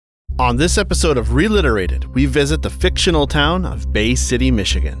On this episode of Reliterated, we visit the fictional town of Bay City,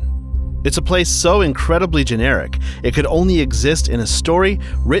 Michigan. It's a place so incredibly generic, it could only exist in a story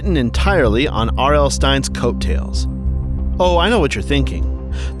written entirely on R.L. Stine's coattails. Oh, I know what you're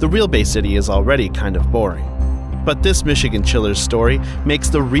thinking. The real Bay City is already kind of boring. But this Michigan Chillers story makes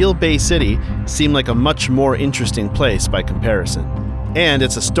the real Bay City seem like a much more interesting place by comparison. And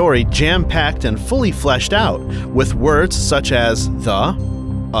it's a story jam-packed and fully fleshed out with words such as the,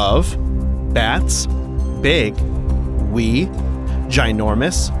 of, bats, big, we,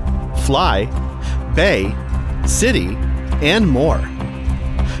 ginormous, fly, bay, city, and more.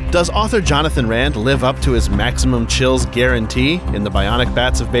 Does author Jonathan Rand live up to his maximum chills guarantee in The Bionic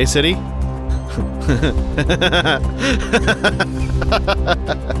Bats of Bay City?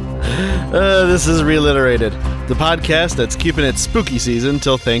 This is Reliterated, the podcast that's keeping it spooky season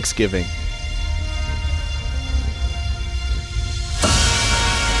till Thanksgiving.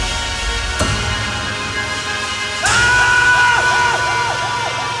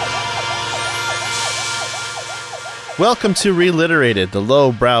 Welcome to Reliterated, the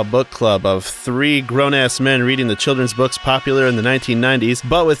low-brow book club of three grown-ass men reading the children's books popular in the 1990s,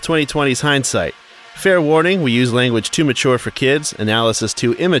 but with 2020's hindsight. Fair warning, we use language too mature for kids, analysis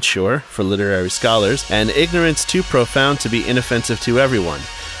too immature for literary scholars, and ignorance too profound to be inoffensive to everyone.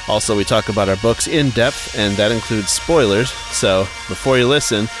 Also, we talk about our books in depth, and that includes spoilers, so before you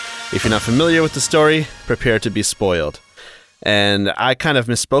listen, if you're not familiar with the story, prepare to be spoiled. And I kind of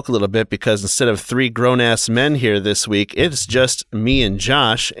misspoke a little bit because instead of three grown-ass men here this week, it's just me and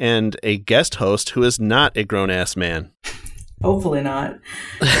Josh and a guest host who is not a grown-ass man. Hopefully not.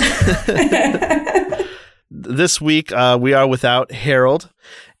 This week, we are without Harold.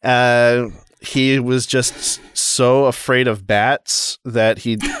 He was just so afraid of bats that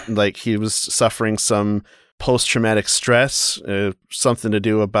he was suffering some post-traumatic stress, something to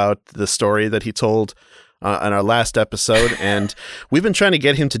do about the story that he told on our last episode, and we've been trying to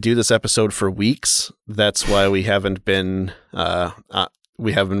get him to do this episode for weeks. That's why we haven't been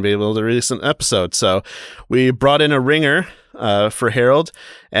able to release an episode. So we brought in a ringer for Harold,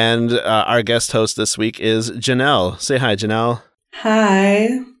 and our guest host this week is Janelle. Say hi, Janelle. Hi.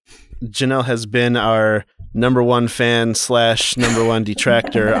 Janelle has been our number one fan / number one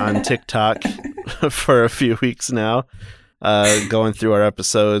detractor on TikTok for a few weeks now, going through our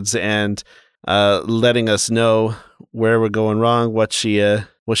episodes and letting us know where we're going wrong, what she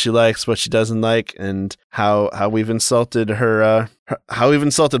likes, what she doesn't like, and how we've insulted her, how we've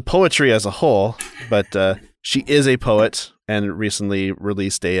insulted poetry as a whole. But she is a poet and recently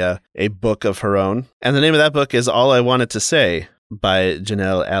released a book of her own. And the name of that book is All I Wanted to Say by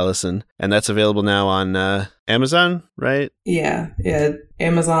Janelle Allison, and that's available now on Amazon, right? Yeah,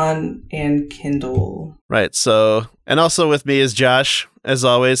 Amazon and Kindle. Right. So, and also with me is Josh. As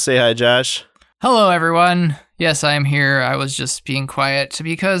always, say hi, Josh. Hello, everyone. Yes, I am here. I was just being quiet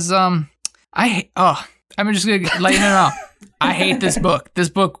because I'm just gonna let you know. I hate this book. This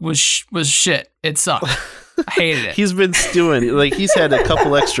book was shit. It sucked. I hated it. He's been stewing. He's had a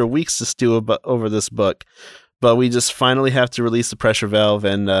couple extra weeks to stew over this book, but we just finally have to release the pressure valve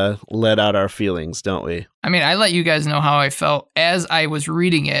and let out our feelings, don't we? I mean, I let you guys know how I felt as I was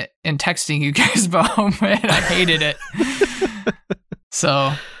reading it and texting you guys about it. I hated it.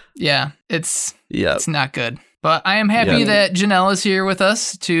 So, yeah, it's not good. But I am happy that Janelle is here with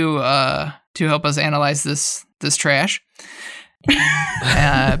us to help us analyze this trash.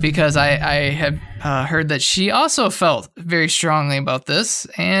 Because I have heard that she also felt very strongly about this,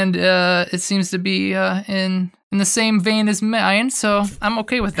 and it seems to be in the same vein as mine, so I'm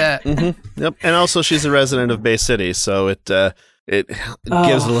okay with that. Mm-hmm. Yep, and also she's a resident of Bay City, so it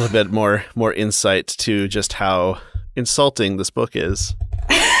gives a little bit more insight to just how insulting this book is.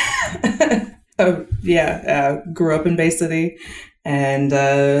 Grew up in Bay City and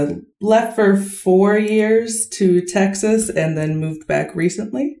left for 4 years to Texas and then moved back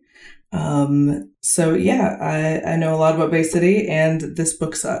recently. I know a lot about Bay City, and this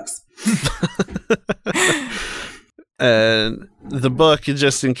book sucks. And the book,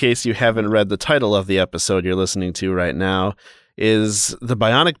 just in case you haven't read the title of the episode you're listening to right now, is The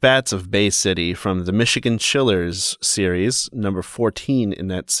Bionic Bats of Bay City from the Michigan Chillers series, number 14 in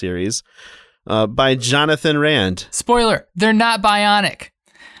that series, by Jonathan Rand. Spoiler, they're not bionic.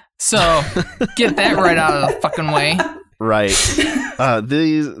 So get that right out of the fucking way. Right.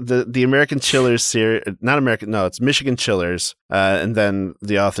 The American Chillers series, it's Michigan Chillers. And then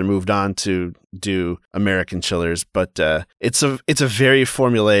the author moved on to do American Chillers, but it's a very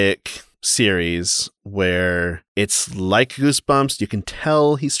formulaic series where it's like Goosebumps. You can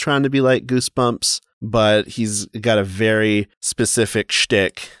tell he's trying to be like Goosebumps, but he's got a very specific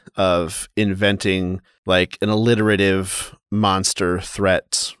shtick of inventing like an alliterative monster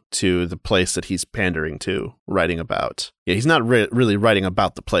threat to the place that he's pandering to, writing about. Yeah, he's not really writing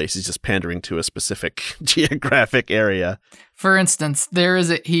about the place. He's just pandering to a specific geographic area. For instance,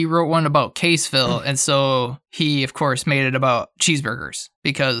 he wrote one about Caseville, and so he, of course, made it about cheeseburgers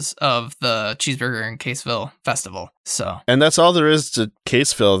because of the Cheeseburger in Caseville festival. And that's all there is to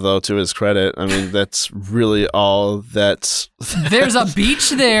Caseville, though, to his credit. I mean, that's really all that's... There's a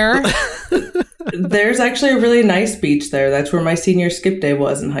beach there. There's actually a really nice beach there. That's where my senior skip day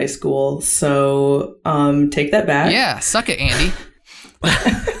was in high school. So take that back. Yeah, suck it, Andy.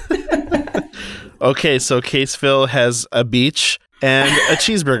 Okay, so Caseville has a beach and a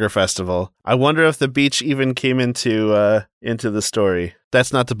cheeseburger festival. I wonder if the beach even came into the story.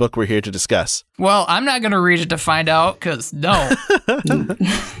 That's not the book we're here to discuss. Well, I'm not going to read it to find out, because no.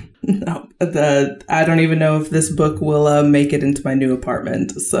 No, I don't even know if this book will make it into my new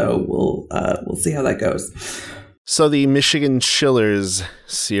apartment. So we'll see how that goes. So the Michigan Chillers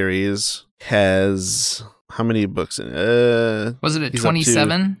series has how many books in it? Was it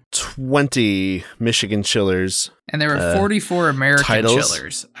 27? 20 Michigan Chillers. And there were 44 American titles.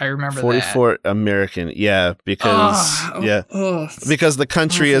 Chillers. I remember 44 American, yeah, because because the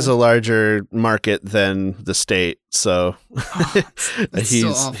country is a larger market than the state. So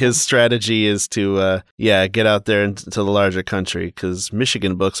his strategy is to get out there into the larger country, because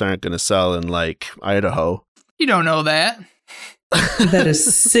Michigan books aren't going to sell in like Idaho. You don't know that. That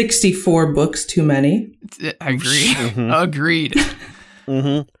is 64 books too many. I agree. Mm-hmm. Agreed.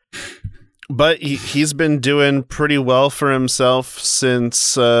 Mm-hmm. But he's been doing pretty well for himself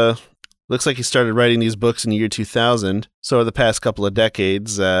since looks like he started writing these books in the year 2000. So over the past couple of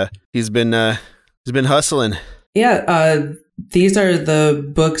decades, he's been hustling. Yeah, these are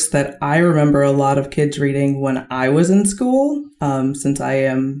the books that I remember a lot of kids reading when I was in school. Since I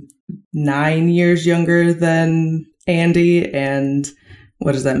am 9 years younger than Andy, and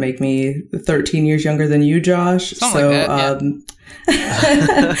what does that make me? 13 years younger than you, Josh. Something like that,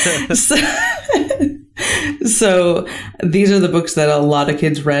 So these are the books that a lot of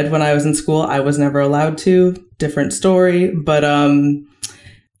kids read when I was in school. I was never allowed to. Different story, but I'm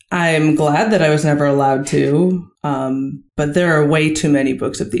glad that I was never allowed to. But there are way too many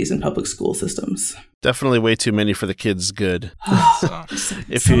books of these in public school systems. Definitely way too many for the kids' good.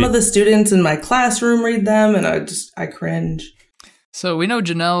 Some of the students in my classroom read them, and I cringe. So we know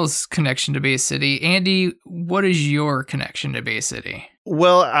Janelle's connection to Bay City. Andy, what is your connection to Bay City?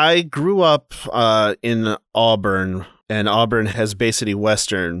 Well, I grew up in Auburn, and Auburn has Bay City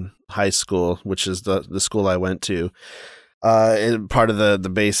Western High School, which is the school I went to, part of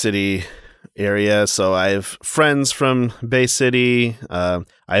the Bay City area. So I have friends from Bay City. I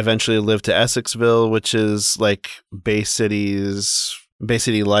eventually lived to Essexville, which is like Bay City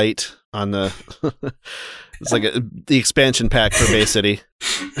Light on the... It's like the expansion pack for Bay City.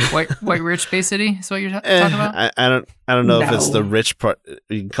 White rich Bay City is what you're talking about? I don't know if it's the rich part.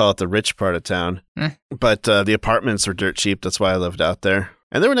 You can call it the rich part of town. But the apartments were dirt cheap. That's why I lived out there.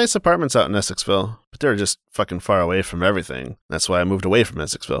 And there were nice apartments out in Essexville, but they were just fucking far away from everything. That's why I moved away from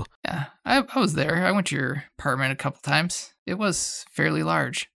Essexville. Yeah, I was there. I went to your apartment a couple times. It was fairly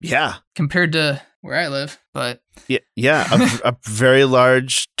large. Yeah. Compared to where I live, but... Yeah, a very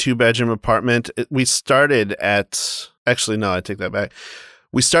large 2-bedroom apartment. We started at... Actually, no, I take that back.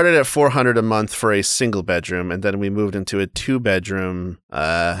 We started at $400 a month for a single bedroom, and then we moved into a 2-bedroom...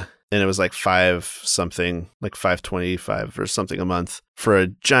 and it was like $525 or something a month for a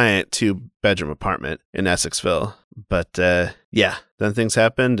giant 2-bedroom apartment in Essexville. But then things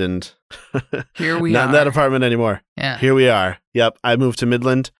happened, and here we not are. in that apartment anymore. Yeah, here we are. Yep, I moved to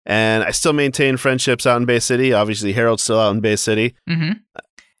Midland, and I still maintain friendships out in Bay City. Obviously, Harold's still out in Bay City,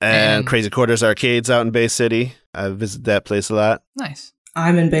 and Crazy Quarters Arcades out in Bay City. I visit that place a lot. Nice.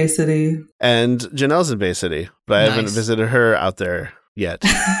 I'm in Bay City, and Janelle's in Bay City, but I haven't visited her out there yet.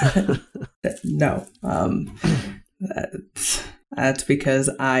 No. That's because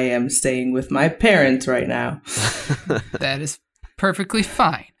I am staying with my parents right now. That is perfectly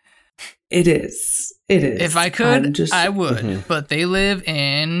fine. It is. If I could, I would. But they live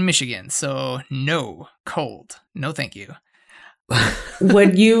in Michigan, so no. Cold. No thank you.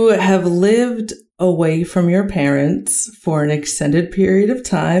 When you have lived away from your parents for an extended period of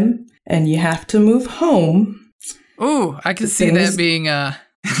time and you have to move home... Ooh, I can see that being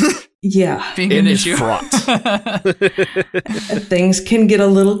being an issue. Things can get a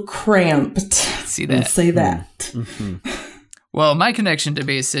little cramped. See that? I'll say that. Mm-hmm. Well, my connection to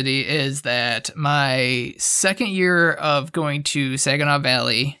Bay City is that my second year of going to Saginaw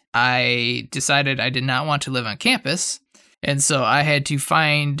Valley, I decided I did not want to live on campus. And so I had to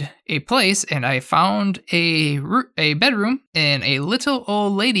find a place, and I found a bedroom in a little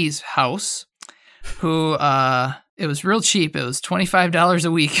old lady's house who, it was real cheap. It was $25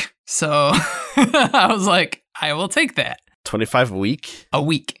 a week. So I was like, I will take that. $25 a week? A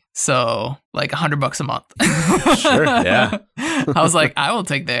week. So like $100 a month. Sure, yeah. I was like, I will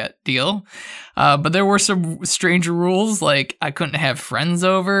take that deal. But there were some strange rules, like I couldn't have friends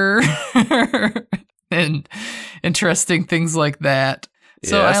over and interesting things like that.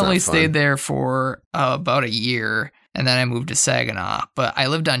 So I only stayed there for about a year, and then I moved to Saginaw. But I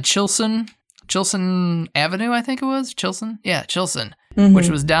lived on Chilson Avenue, I think it was. Chilson? Yeah, Chilson, which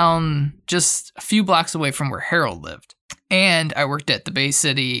was down just a few blocks away from where Harold lived. And I worked at the Bay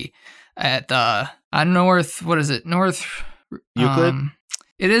City at North Euclid?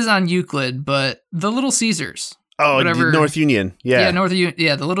 It is on Euclid, but the Little Caesars. Oh, North Union. Yeah. Yeah, North Union.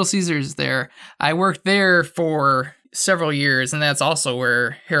 Yeah, the Little Caesars there. I worked there for several years, and that's also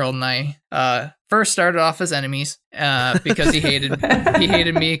where Harold and I first started off as enemies because he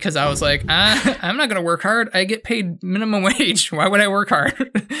hated me because I was like, I'm not going to work hard. I get paid minimum wage. Why would I work hard?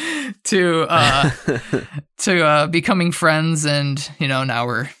 to becoming friends, and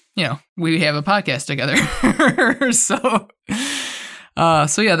now we have a podcast together. So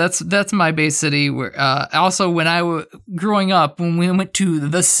yeah, that's my Bay City. Also, when growing up, when we went to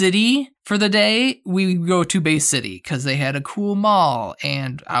the city for the day, we would go to Bay City because they had a cool mall,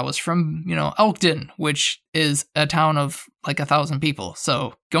 and I was from Elkton, which is a town of like 1,000 people.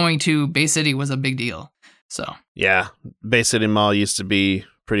 So going to Bay City was a big deal. So yeah, Bay City Mall used to be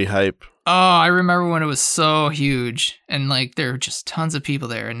pretty hype. Oh, I remember when it was so huge, and like there were just tons of people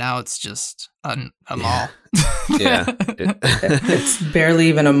there, and now it's just a mall. Yeah, it's barely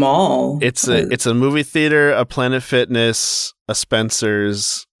even a mall. It's a movie theater, a Planet Fitness, a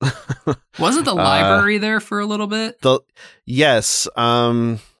Spencer's. Wasn't the library there for a little bit? Yes.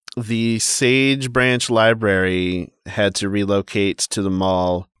 The Sage Branch Library had to relocate to the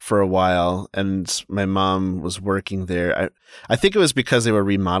mall for a while, and my mom was working there. I think it was because they were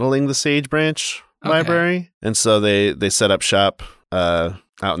remodeling the Sage Branch Library, and so they set up shop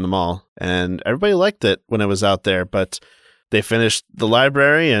out in the mall, and everybody liked it when I was out there, but they finished the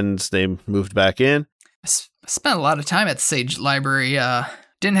library and they moved back in. I spent a lot of time at the Sage Library.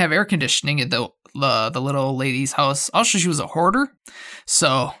 Didn't have air conditioning at the little lady's house. Also, she was a hoarder,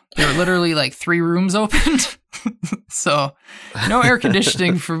 so there were literally like 3 rooms opened. So no air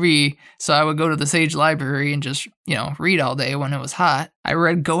conditioning for me. So I would go to the Sage Library and just read all day when it was hot. I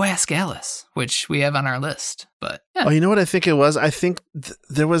read Go Ask Alice, which we have on our list. But yeah. Oh, you know what I think it was? I think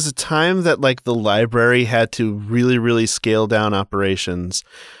there was a time that like the library had to really, really scale down operations.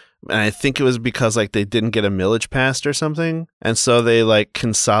 And I think it was because like they didn't get a millage passed or something. And so they like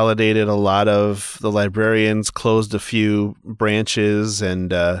consolidated a lot of the librarians, closed a few branches,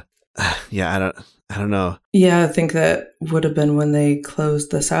 and yeah, I don't know. Yeah, I think that would have been when they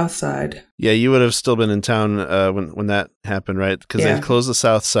closed the South Side. Yeah, you would have still been in town when that happened, right? Because they closed the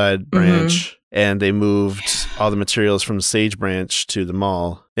South Side branch and they moved all the materials from the Sage Branch to the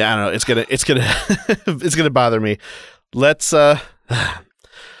mall. Yeah, I don't know. It's gonna it's gonna bother me. Let's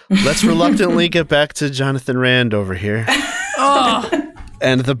reluctantly get back to Jonathan Rand over here.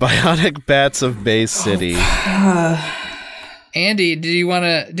 And the Bionic Bats of Bay City. Andy, did you want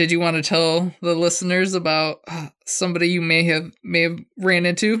to tell the listeners about somebody you may have ran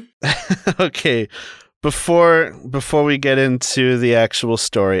into? Okay, before we get into the actual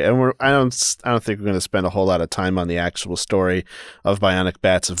story, and I don't think we're going to spend a whole lot of time on the actual story of Bionic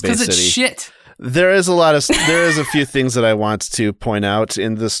Bats of Bay City. Because it's shit. There is a few things that I want to point out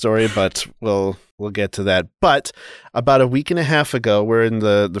in this story, but we'll get to that. But about a week and a half ago, we're in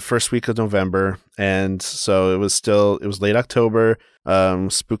the first week of November, and so it was late October.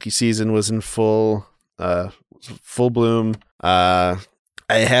 Spooky season was in full bloom. I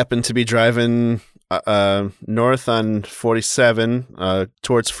happened to be driving north on 47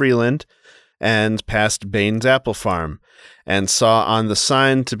 towards Freeland and past Baines Apple Farm, and saw on the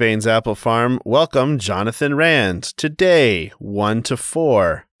sign to Baines Apple Farm, "Welcome, Jonathan Rand, today 1 to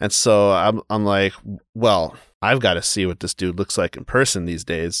 4." And so I'm like, well, I've got to see what this dude looks like in person these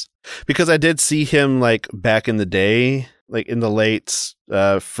days, because I did see him like back in the day, like in the late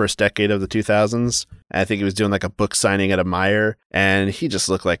first decade of the 2000s. I think he was doing like a book signing at a Meijer, and he just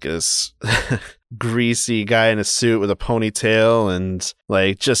looked like his greasy guy in a suit with a ponytail and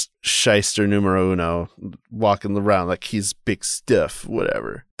like just shyster numero uno, walking around like he's big stuff,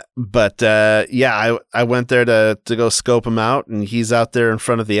 whatever. But I went there to go scope him out, and he's out there in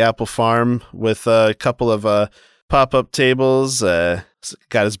front of the apple farm with a couple of pop-up tables. Got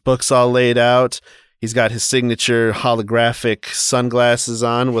his books all laid out. He's got his signature holographic sunglasses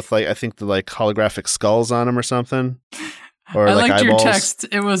on with like, I think the like holographic skulls on him or something. Or I like liked eyeballs. your text.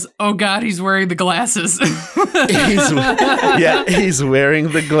 It was, oh God, he's wearing the glasses. He's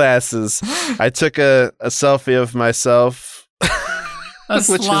wearing the glasses. I took a selfie of myself, which is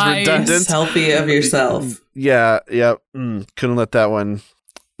redundant. Selfie of yourself. Yeah. Couldn't let that one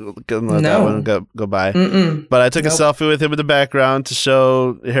go by. Mm-mm. But I took a selfie with him in the background to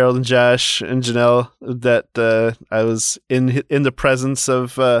show Harold and Josh and Janelle that I was in the presence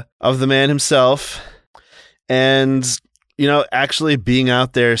of the man himself. And actually being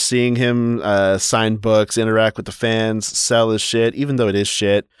out there, seeing him sign books, interact with the fans, sell his shit, even though it is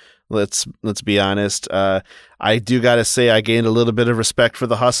shit. Let's be honest. I do got to say I gained a little bit of respect for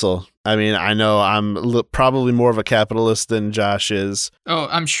the hustle. I mean, I know I'm probably more of a capitalist than Josh is. Oh,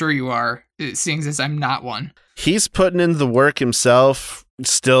 I'm sure you are, seeing as I'm not one. He's putting in the work himself,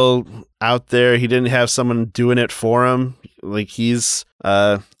 still out there. He didn't have someone doing it for him. Like, he's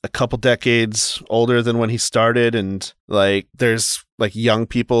a couple decades older than when he started, and like there's like young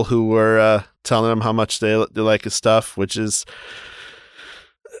people who were telling him how much they like his stuff, which is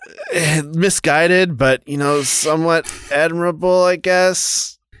misguided, but somewhat admirable, I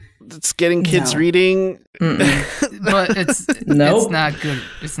guess. It's getting kids reading. But it's not good.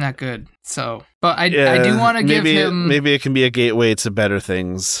 It's not good. So, but I do want to give him. Maybe it can be a gateway to better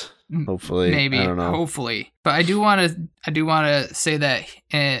things. Hopefully, maybe, I don't know. Hopefully, but I do want to say that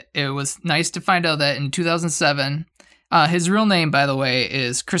it was nice to find out that in 2007, his real name, by the way,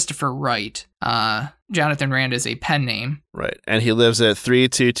 is Christopher Wright. Jonathan Rand is a pen name. Right, and he lives at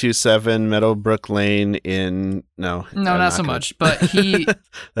 3227 Meadowbrook Lane in not so much, but he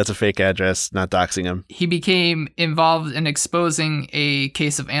that's a fake address, not doxing him. He became involved in exposing a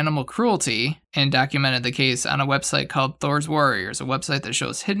case of animal cruelty and documented the case on a website called Thor's Warriors, a website that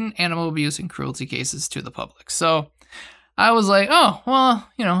shows hidden animal abuse and cruelty cases to the public. So I was like, oh, well,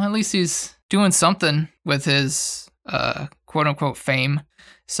 at least he's doing something with his quote unquote fame.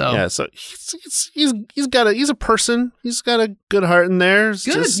 So yeah, so he's a person. He's got a good heart in there. It's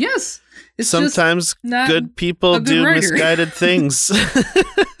good, yes. It's sometimes good people do misguided things.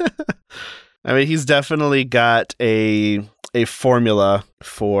 I mean, he's definitely got a formula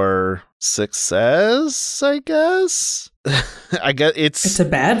for success, I guess. I guess it's a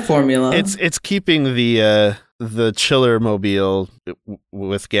bad formula. It's keeping the chiller mobile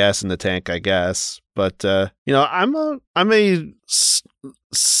with gas in the tank, I guess. But I'm a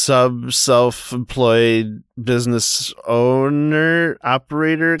self-employed business owner,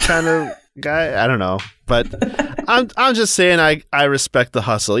 operator kind of guy. I don't know, but I'm just saying I respect the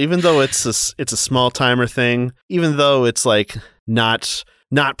hustle, even though it's a small timer thing, even though it's like not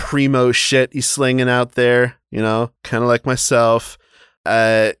primo shit he's slinging out there, kind of like myself.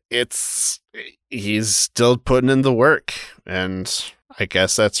 He's still putting in the work, and I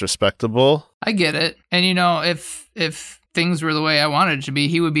guess that's respectable. I get it. And if things were the way I wanted it to be,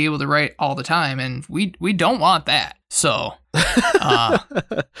 he would be able to write all the time, and we don't want that. So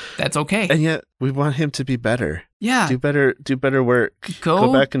that's okay. And yet we want him to be better. Yeah. Do better work.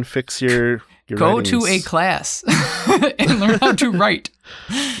 Go back and fix your go writings. to a class and learn how to write.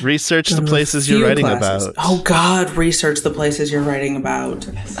 Research the places you're writing classes. about. Oh God, research the places you're writing about.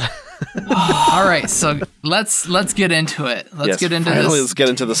 All right, so let's get into it. Let's get into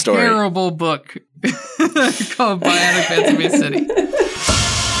the story. Terrible book called Bionic Bats of Bay City.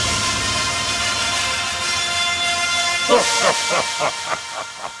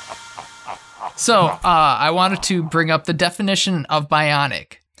 So, I wanted to bring up the definition of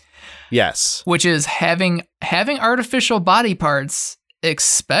bionic. Yes. Which is having artificial body parts,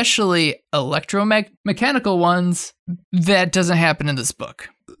 especially electromechanical ones. That doesn't happen in this book.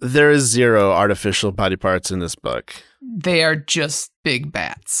 There is 0 artificial body parts in this book. They are just big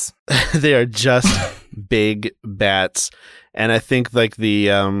bats. They are just big bats. And I think like the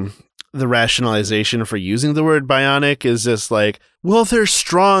rationalization for using the word bionic is just like, well, they're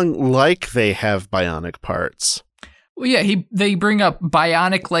strong like they have bionic parts. Well, yeah, they bring up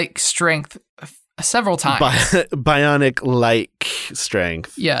bionic-like strength several times. Bionic-like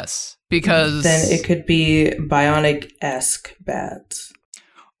strength. Yes, because... Then it could be bionic-esque bats.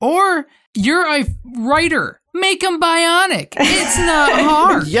 Or you're a writer. Make them bionic. It's not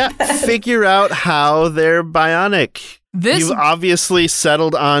hard. Yeah, figure out how they're bionic. You've obviously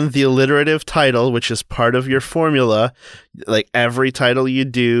settled on the alliterative title, which is part of your formula. Like, every title you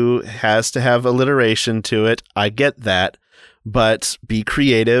do has to have alliteration to it. I get that. But be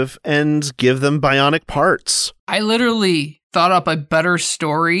creative and give them bionic parts. I literally thought up a better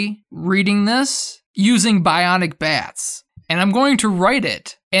story reading this using bionic bats. And I'm going to write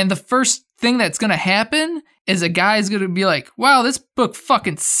it. And the first thing that's going to happen is a guy's going to be like, wow, this book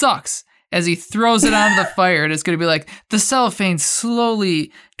fucking sucks. As he throws it onto the fire, and it's going to be like, the cellophane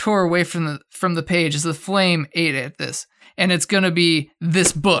slowly tore away from the page as the flame ate at this. And it's going to be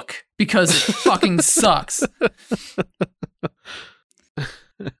this book because it fucking sucks.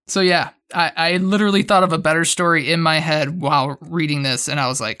 So yeah, I literally thought of a better story in my head while reading this, and I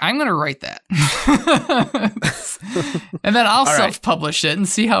was like, I'm going to write that. And then I'll self-publish it and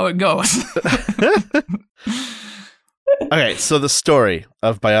see how it goes. Okay, so the story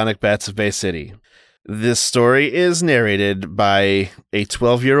of Bionic Bats of Bay City. This story is narrated by a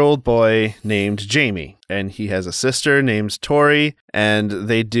 12-year-old boy named Jamie, and he has a sister named Tori, and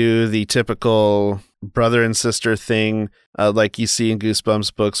they do the typical brother and sister thing like you see in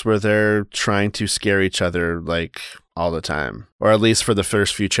Goosebumps books where they're trying to scare each other like all the time, or at least for the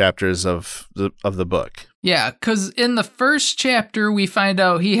first few chapters of the book. Yeah, because in the first chapter, we find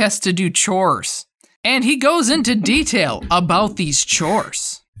out he has to do chores. And he goes into detail about these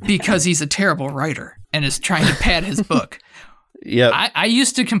chores because he's a terrible writer and is trying to pad his book. Yeah, I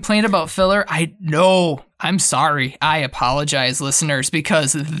used to complain about filler. I'm sorry. I apologize, listeners,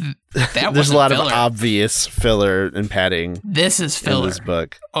 because that there's a lot of obvious filler and padding. This is filler in this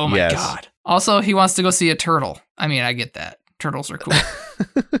book. Oh my God. Also, he wants to go see a turtle. I mean, I get that. Turtles are cool.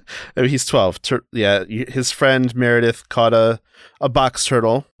 I mean, he's 12. His friend Meredith caught a box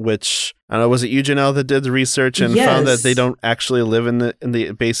turtle, which, I don't know, was it you, Janelle, that did the research and found that they don't actually live in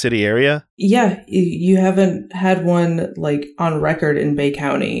the Bay City area? Yeah, you haven't had one like on record in Bay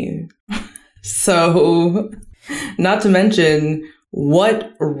County. So, not to mention,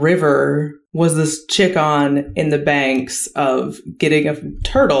 what river was this chick on in the banks of getting a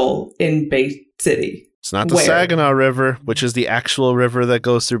turtle in Bay City? It's not the Saginaw River, which is the actual river that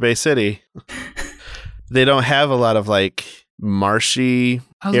goes through Bay City. They don't have a lot of like marshy areas.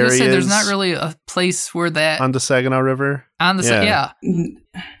 I was going to say, there's not really a place where that... On the Saginaw River? Yeah.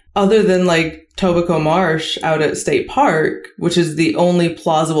 Other than like Tobico Marsh out at State Park, which is the only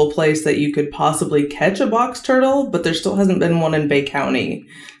plausible place that you could possibly catch a box turtle, but there still hasn't been one in Bay County.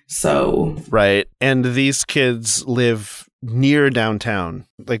 So... Right. And these kids live near downtown.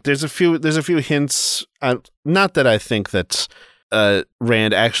 Like there's a few hints. Not that I think that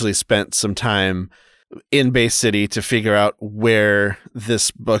Rand actually spent some time in Bay City to figure out where this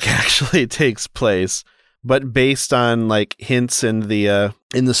book actually takes place, but based on like hints in the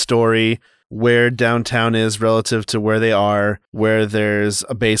story, where downtown is relative to where they are, where there's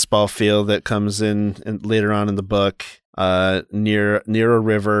a baseball field that comes in and later on in the book, near a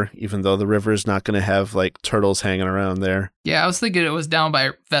river, even though the river is not going to have like turtles hanging around there. Yeah, I was thinking it was down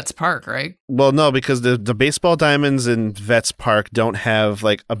by Vets Park, right? Well, no, because the baseball diamonds in Vets Park don't have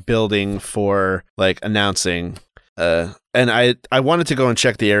like a building for like announcing. And I wanted to go and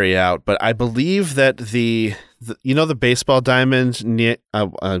check the area out, but I believe that the baseball diamond near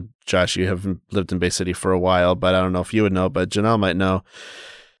Josh, you haven't lived in Bay City for a while, but I don't know if you would know, but Janelle might know.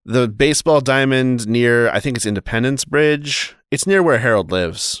 The baseball diamond near, I think it's Independence Bridge. It's near where Harold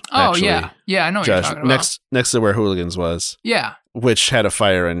lives. Oh, actually. Yeah, I know what you're talking about. Next to where Hooligans was. Yeah. Which had a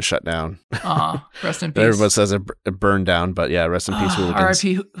fire and shut down. Rest in peace. Everyone says it burned down, but yeah, rest in peace, Hooligans.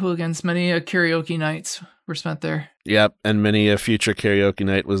 R.I.P. Hooligans. Many karaoke nights were spent there. Yep, and many a future karaoke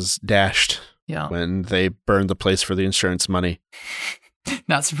night was dashed. Yeah. When they burned the place for the insurance money.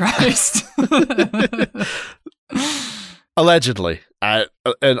 Not surprised. Allegedly.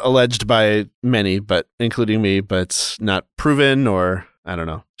 And alleged by many, but including me, but not proven, or I don't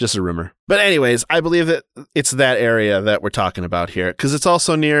know, just a rumor. But anyways, I believe that it's that area that we're talking about here, because it's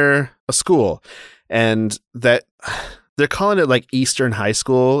also near a school, and that they're calling it like Eastern High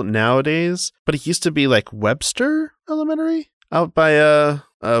School nowadays, but it used to be like Webster Elementary out by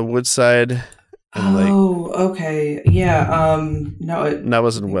Woodside. Okay. Yeah. No, that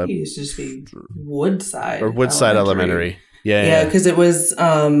wasn't Web. It used to just be Woodside. Or Woodside Elementary. Yeah, because it was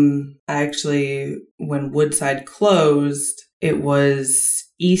actually when Woodside closed, it was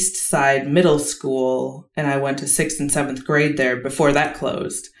East Side Middle School, and I went to 6th and 7th grade there before that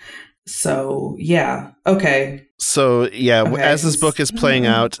closed. So, yeah. Okay. So, yeah, as this book is playing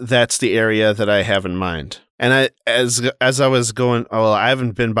out, that's the area that I have in mind. And as I was going, I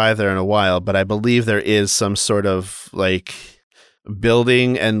haven't been by there in a while, but I believe there is some sort of like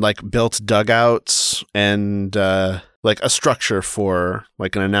building and like built dugouts and like a structure for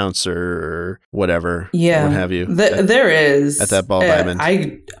like an announcer or whatever. Yeah. What have you. There is. At that Ball Diamond.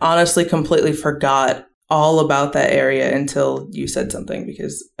 I honestly completely forgot all about that area until you said something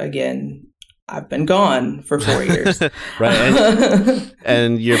because, again, I've been gone for 4 years. Right.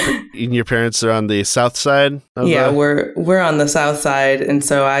 And your parents are on the south side? We're on the south side. And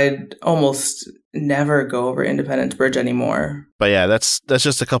so I almost never go over Independence Bridge anymore. But yeah, that's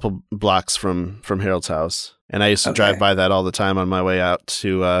just a couple blocks from Harold's house. And I used to drive by that all the time on my way out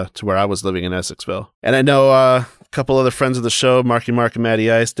to where I was living in Essexville. And I know a couple other friends of the show, Marky Mark and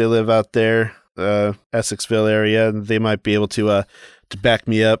Matty Ice, they live out there, Essexville area. And they might be able to back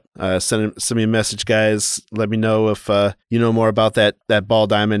me up. Send me a message, guys. Let me know if you know more about that Ball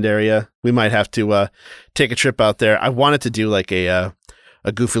Diamond area. We might have to take a trip out there. I wanted to do like a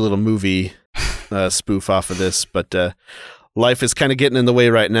goofy little movie spoof off of this, but life is kind of getting in the way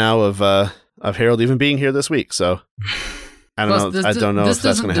right now of Harold even being here this week. So I don't know. I don't know if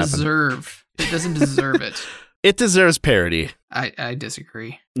that's going to happen. It doesn't deserve it. It deserves parody. I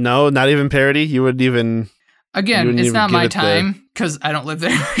disagree. No, not even parody. You wouldn't even. Again, it's not my time because I don't live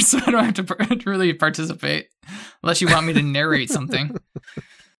there, so I don't have to really participate unless you want me to narrate something.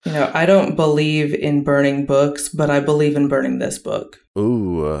 You know, I don't believe in burning books, but I believe in burning this book.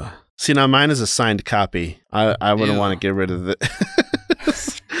 Ooh. See, now mine is a signed copy. I wouldn't want to get rid of it.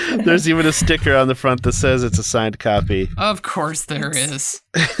 There's even a sticker on the front that says it's a signed copy. Of course there is.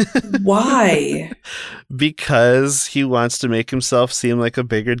 Why? Because he wants to make himself seem like a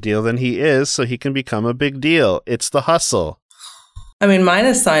bigger deal than he is so he can become a big deal. It's the hustle. I mean, mine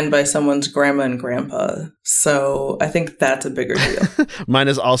is signed by someone's grandma and grandpa, so I think that's a bigger deal. Mine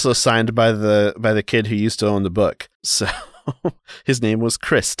is also signed by the kid who used to own the book. So his name was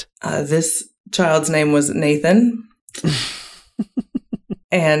Christ. This child's name was Nathan.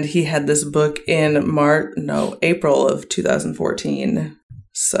 And he had this book in April of 2014.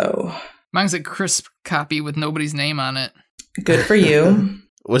 So mine's a crisp copy with nobody's name on it. Good for you.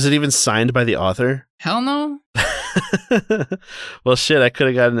 Was it even signed by the author? Hell no. Well, shit, I could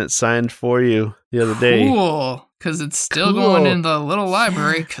have gotten it signed for you the other day. Cool, because it's still going in the little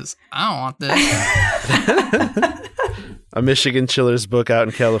library, because I don't want this. A Michigan Chiller's book out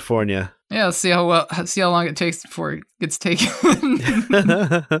in California. Yeah, let's see how long it takes before it gets taken.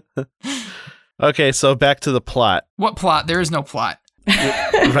 Okay, so back to the plot. What plot? There is no plot.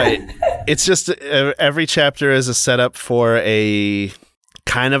 Right. It's just every chapter is a setup for a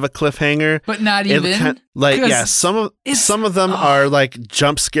kind of a cliffhanger, but not even. Some of them are like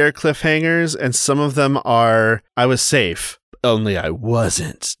jump scare cliffhangers, and some of them are I was safe. Only I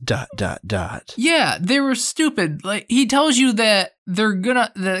wasn't. ... Yeah, they were stupid. Like he tells you that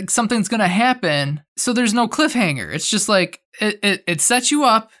that something's gonna happen, so there's no cliffhanger. It's just like it sets you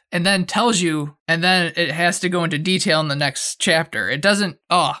up and then tells you, and then it has to go into detail in the next chapter. It doesn't.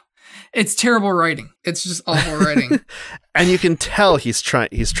 It's terrible writing. It's just awful writing. And you can tell he's trying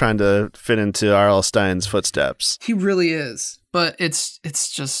to fit into R.L. Stine's footsteps. He really is, but it's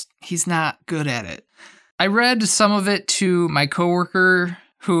just he's not good at it. I read some of it to my coworker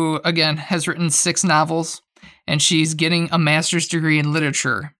who, again, has written 6 novels, and she's getting a master's degree in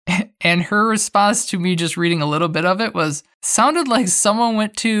literature. And her response to me just reading a little bit of it sounded like someone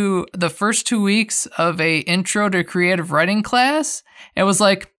went to the first 2 weeks of a intro to creative writing class and was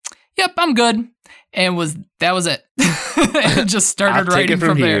like, yep, I'm good. And that was it. And just started writing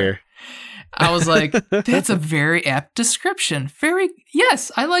from there. I was like, that's a very apt description.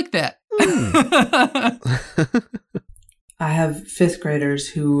 Yes, I like that. I have 5th graders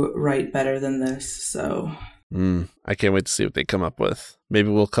who write better than this, so. I can't wait to see what they come up with. Maybe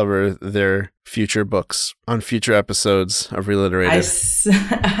we'll cover their future books on future episodes of Reliterated.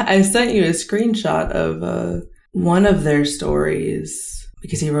 I sent you a screenshot of one of their stories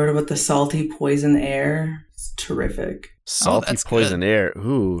because he wrote about the salty poison air. It's terrific. Salty poison air.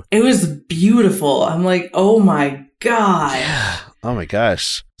 Ooh. It was beautiful. I'm like, oh my God. Yeah. Oh my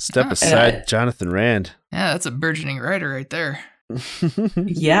gosh. Step aside, Jonathan Rand. Yeah, that's a burgeoning writer right there.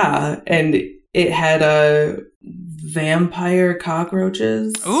 Yeah, and it had vampire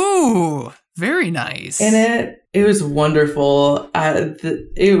cockroaches. Ooh, very nice. In it. It was wonderful.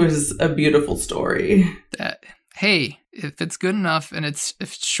 It was a beautiful story. Hey, if it's good enough and if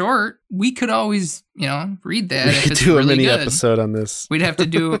it's short, we could always, read that. We could do a mini episode on this. We'd have to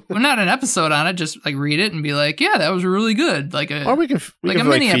do not an episode on it, just like read it and be like, yeah, that was really good. Like a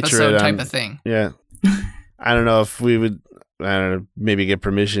mini episode type of thing. Yeah. I don't know if we would. I don't know, maybe get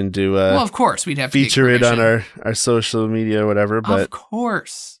permission to. Well, of course, we'd have to feature it on our social media or whatever. But of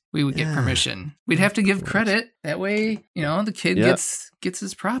course, we would get permission. We'd have to give credit. That way, the kid gets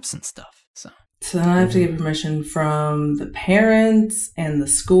his props and stuff. So So then I have to get permission from the parents and the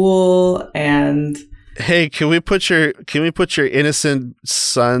school and... Hey, can we put your innocent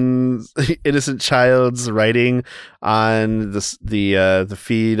child's writing on the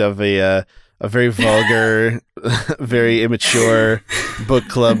feed of a very vulgar, very immature book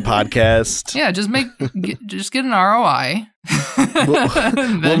club podcast? Yeah, just get an ROI.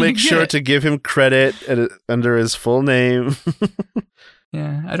 We'll make sure to give him credit under his full name.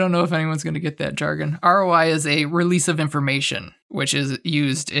 Yeah, I don't know if anyone's going to get that jargon. ROI is a release of information, which is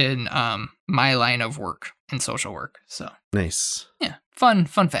used in my line of work in social work. So nice. Yeah, fun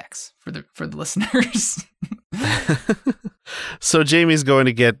facts for the listeners. So Jamie's going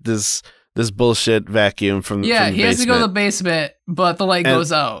to get this bullshit vacuum from he has to go to the basement, but the light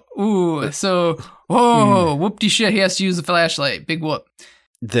goes out. Ooh, so whoopty shit, he has to use the flashlight. Big whoop.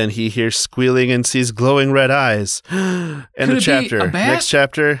 Then he hears squealing and sees glowing red eyes. End of chapter. Next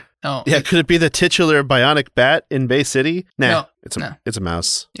chapter. Oh. Yeah, could it be the titular bionic bat in Bay City? Nah, no, it's a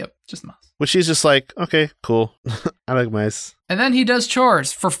mouse. Yep, just a mouse. Which he's just like, okay, cool. I like mice. And then he does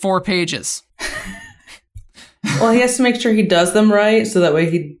chores for 4 pages. Well, he has to make sure he does them right, so that way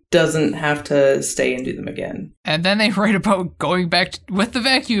he doesn't have to stay and do them again. And then they write about going back with the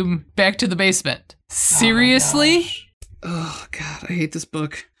vacuum back to the basement. Seriously? Oh, God, I hate this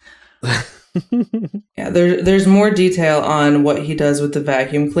book. Yeah, there's more detail on what he does with the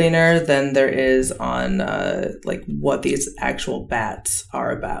vacuum cleaner than there is on like what these actual bats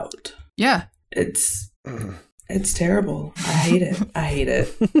are about. Yeah. It's terrible. I hate it.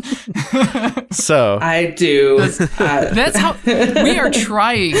 So I do. That's how we are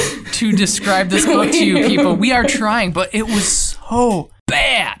trying to describe this book to you people. We are trying, but it was so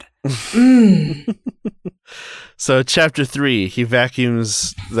bad. So chapter 3, he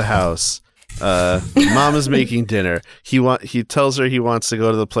vacuums the house. Mama's making dinner. He tells her he wants to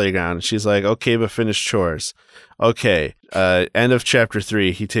go to the playground. She's like, okay, but finish chores. Okay. End of chapter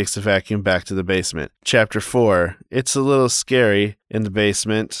 3. He takes the vacuum back to the basement. Chapter 4. It's a little scary in the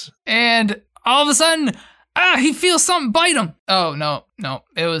basement. And all of a sudden, he feels something bite him. Oh, no.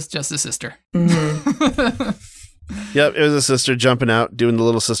 It was just his sister. Mm-hmm. Yep, it was a sister jumping out, doing the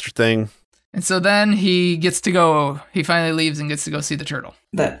little sister thing. And so then he finally leaves and gets to go see the turtle.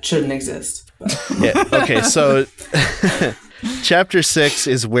 That shouldn't exist. Yeah, okay, so chapter 6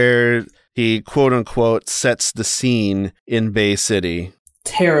 is where he, quote unquote, sets the scene in Bay City.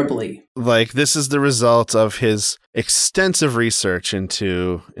 Terribly. Like, this is the result of his extensive research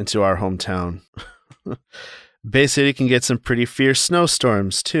into our hometown. Bay City can get some pretty fierce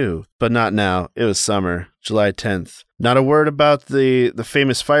snowstorms, too. But not now. It was summer, July 10th. Not a word about the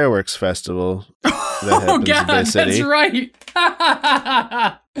famous fireworks festival that happens in Bay City. That's right.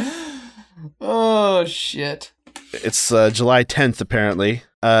 Oh, shit. It's July 10th, apparently.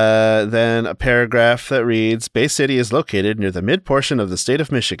 Then a paragraph that reads, Bay City is located near the mid-portion of the state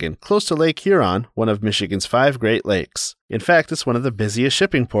of Michigan, close to Lake Huron, one of Michigan's 5 Great Lakes. In fact, it's one of the busiest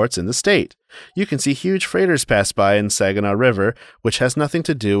shipping ports in the state. You can see huge freighters pass by in Saginaw River, which has nothing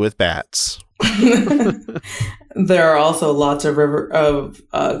to do with bats. There are also lots of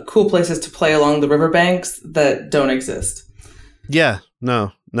cool places to play along the riverbanks that don't exist. Yeah,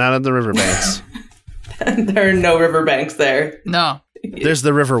 no, not on the riverbanks. There are no riverbanks there. No. There's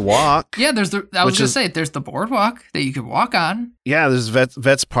the River Walk. Yeah, there's the boardwalk that you could walk on. Yeah, there's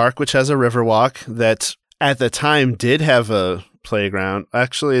Vets Park, which has a river walk that at the time did have a playground.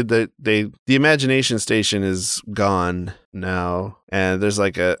 Actually, the Imagination Station is gone now, and there's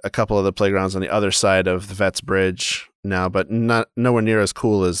like a couple of the playgrounds on the other side of the Vets Bridge now, but nowhere near as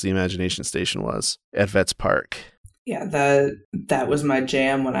cool as the Imagination Station was at Vets Park. Yeah, that was my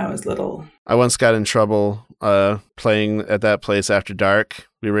jam when I was little. I once got in trouble playing at that place after dark.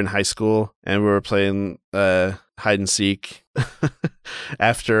 We were in high school and we were playing hide and seek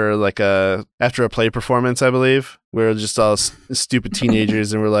after a play performance, I believe. We were just all stupid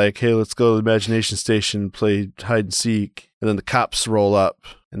teenagers and we're like, hey, let's go to the Imagination Station and play hide and seek. And then the cops roll up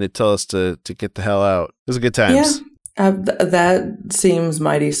and they tell us to get the hell out. It was a good times. Yeah. That seems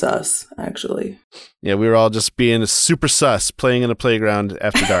mighty sus, actually. Yeah, we were all just being super sus, playing in a playground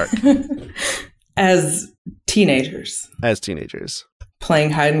after dark. As teenagers. Playing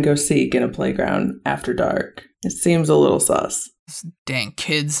hide and go seek in a playground after dark. It seems a little sus. Dang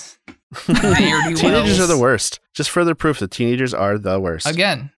kids. Teenagers are the worst. Just further proof that teenagers are the worst.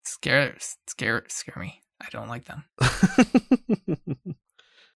 Again, scare me. I don't like them.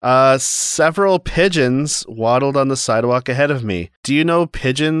 Several pigeons waddled on the sidewalk ahead of me. Do you know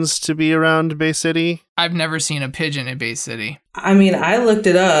pigeons to be around Bay City? I've never seen a pigeon in Bay City. I mean, I looked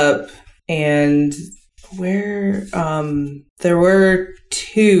it up and there were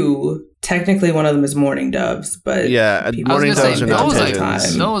 2 technically one of them is mourning doves, but mourning doves are not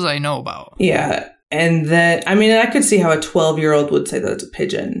pigeons. Those I know about. Yeah. And then, I mean, I could see how a 12-year-old would say that's a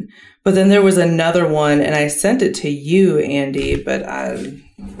pigeon. But then there was another one, and I sent it to you, Andy, but I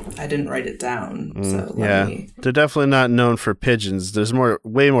didn't write it down. So they're definitely not known for pigeons. There's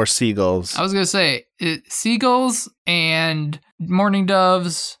way more seagulls. I was going to say, seagulls and mourning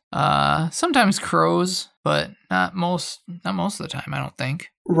doves, sometimes crows, but not most of the time, I don't think.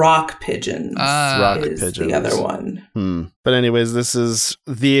 Rock pigeons is the other one. But anyways, this is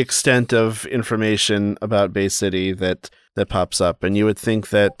the extent of information about Bay City that pops up. And you would think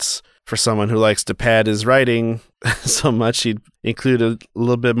that for someone who likes to pad his writing so much, he'd include a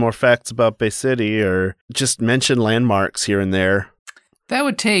little bit more facts about Bay City or just mention landmarks here and there. That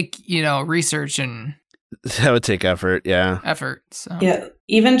would take, research and... That would take effort, yeah. So. Yeah,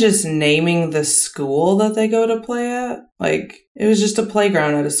 even just naming the school that they go to play at. Like, it was just a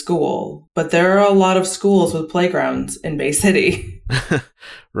playground at a school. But there are a lot of schools with playgrounds in Bay City.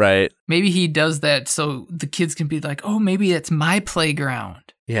 Right. Maybe he does that so the kids can be like, oh, maybe it's my playground.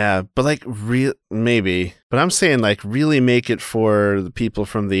 Yeah, but maybe. But I'm saying really make it for the people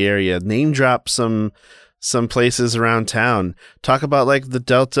from the area. Name drop some places around town. Talk about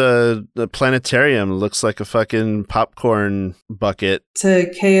the planetarium looks like a fucking popcorn bucket. It's a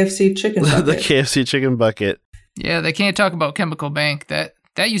KFC chicken bucket. The KFC chicken bucket. Yeah, they can't talk about Chemical Bank. That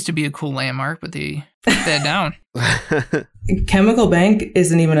used to be a cool landmark, but they put that down. Chemical Bank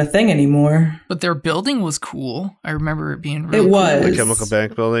isn't even a thing anymore. But their building was cool. I remember it being really cool. Was. The Chemical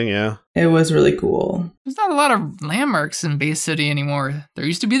Bank building, yeah. It was really cool. There's not a lot of landmarks in Bay City anymore. There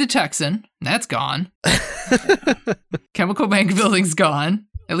used to be the Texan, and that's gone. Chemical Bank building's gone.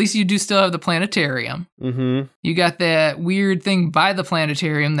 At least you do still have the planetarium. Mm-hmm. You got that weird thing by the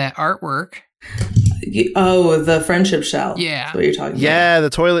planetarium, that artwork. Oh, the friendship shell. Yeah. That's what you're talking about. Yeah, the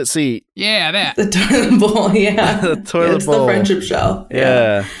toilet seat. Yeah, that. The toilet bowl, yeah. The toilet bowl. It's the friendship shell.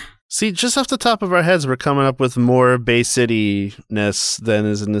 Yeah. See, just off the top of our heads, we're coming up with more Bay City-ness than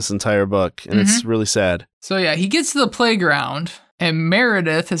is in this entire book, and it's really sad. So yeah, he gets to the playground, and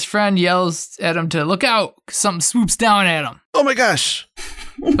Meredith, his friend, yells at him to look out, 'cause something swoops down at him. Oh my gosh!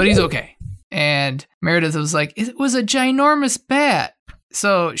 But he's okay. And Meredith was like, it was a ginormous bat.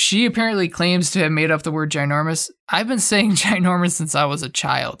 So she apparently claims to have made up the word ginormous. I've been saying ginormous since I was a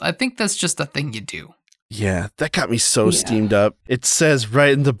child. I think that's just a thing you do. Yeah, that got me so steamed up. It says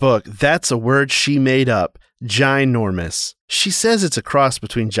right in the book, that's a word she made up. Ginormous. She says it's a cross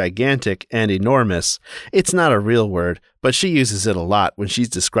between gigantic and enormous. It's not a real word, but she uses it a lot when she's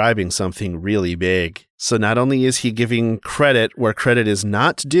describing something really big. So not only is he giving credit where credit is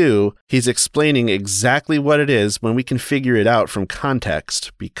not due, he's explaining exactly what it is when we can figure it out from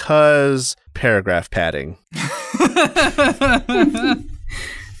context, because paragraph padding.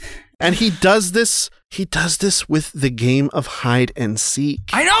 And he does this with the game of hide and seek.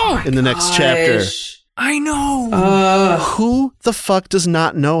 I know! In the next chapter. I know. Who the fuck does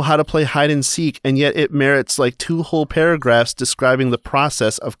not know how to play hide and seek, and yet it merits 2 whole paragraphs describing the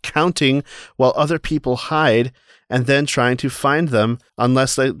process of counting while other people hide and then trying to find them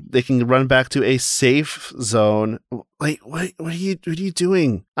unless they can run back to a safe zone. What are you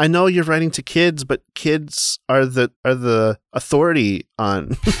doing? I know you're writing to kids, but kids are the authority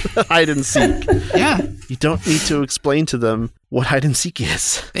on hide and seek. Yeah. You don't need to explain to them what hide and seek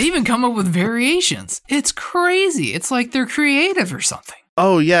is. They even come up with variations. It's crazy. It's like they're creative or something.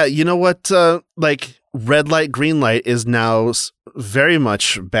 Oh, yeah. You know what? Red light, green light is now very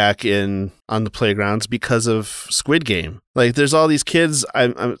much back on the playgrounds because of Squid Game. There's all these kids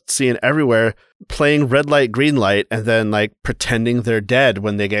I'm seeing everywhere playing red light, green light, and then pretending they're dead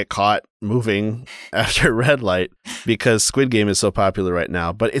when they get caught moving after red light, because Squid Game is so popular right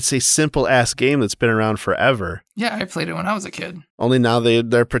now. But it's a simple ass game that's been around forever. Yeah, I played it when I was a kid. Only now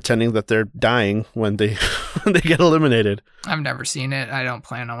they're pretending that they're dying when they when they get eliminated. I've never seen it. I don't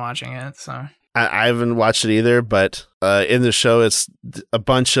plan on watching it, so. I haven't watched it either, but in the show, it's a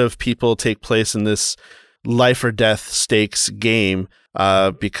bunch of people take place in this life or death stakes game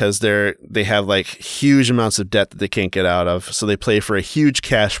because they have huge amounts of debt that they can't get out of. So they play for a huge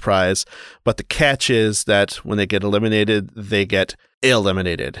cash prize. But the catch is that when they get eliminated, they get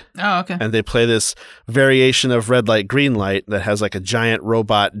eliminated. Oh, okay. And they play this variation of red light, green light that has a giant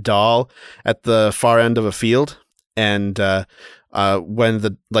robot doll at the far end of a field. And when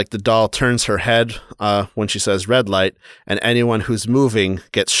the doll turns her head when she says red light, and anyone who's moving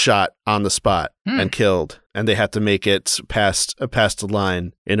gets shot on the spot and killed, and they have to make it past the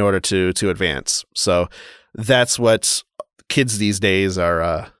line in order to advance. So that's what kids these days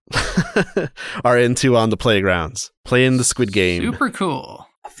are are into on the playgrounds, playing the Squid Game. Super cool.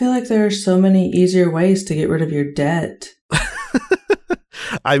 feel like there are so many easier ways to get rid of your debt.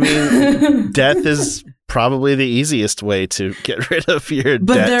 I mean, death is probably the easiest way to get rid of your debt.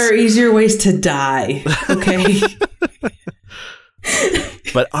 But there are easier ways to die, okay?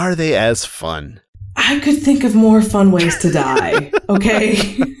 But are they as fun? I could think of more fun ways to die,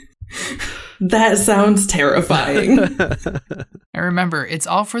 okay? That sounds terrifying. And remember, it's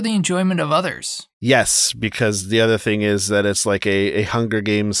all for the enjoyment of others. Yes, because the other thing is that it's like a Hunger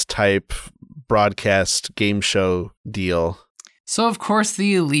Games type broadcast game show deal. So, of course,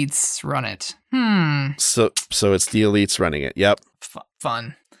 the elites run it. So it's the elites running it. Yep.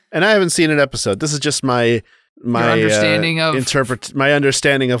 Fun. And I haven't seen an episode. This is just my understanding my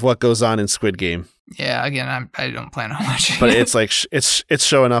understanding of what goes on in Squid Game. Yeah, again, I don't plan on watching. But it's like it's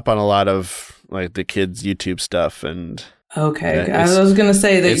showing up on a lot of like the kids' YouTube stuff and. Okay, I was going to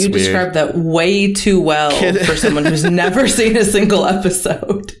say that you described that way too well for someone who's never seen a single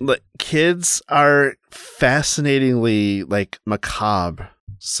episode. Like, kids are fascinatingly like macabre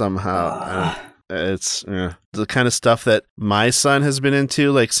somehow. It's the kind of stuff that my son has been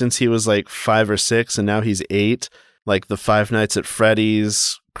into like since he was like 5 or 6 and now he's 8. Like the Five Nights at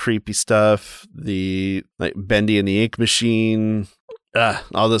Freddy's creepy stuff, the like Bendy and the Ink Machine.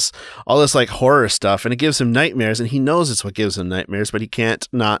 All this like horror stuff, and it gives him nightmares, and he knows it's what gives him nightmares, but he can't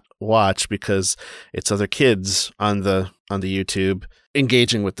not watch because it's other kids on the YouTube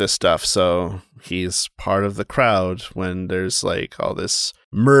engaging with this stuff. So he's part of the crowd when there's like all this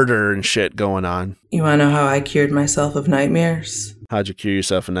murder and shit going on. You want to know how I cured myself of nightmares? How'd you cure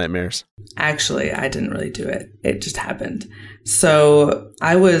yourself of nightmares? Actually, I didn't really do it. It just happened. So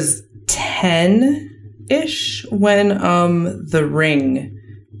I was 10-ish when The Ring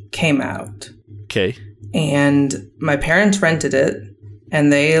came out. Okay. And my parents rented it,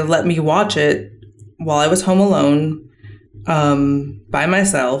 and they let me watch it while I was home alone, by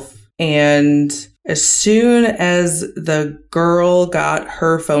myself. And as soon as the girl got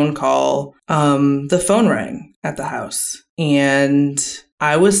her phone call, the phone rang at the house. And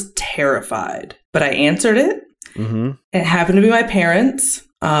I was terrified, but I answered it. Mm-hmm. It happened to be my parents.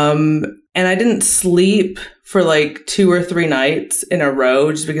 And I didn't sleep for like 2 or 3 nights in a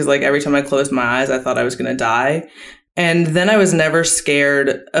row just because like every time I closed my eyes, I thought I was going to die. And then I was never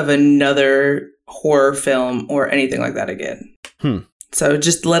scared of another horror film or anything like that again. So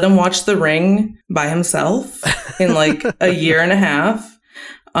just let him watch The Ring by himself in like a year and a half.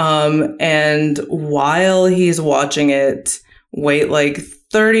 And while he's watching it, wait like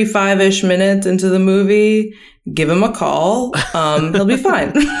 35-ish minutes into the movie, give him a call. He'll be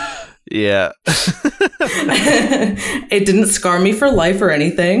fine. Yeah. It didn't scar me for life or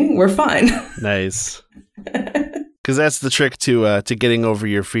anything. We're fine. Nice. Because that's the trick to getting over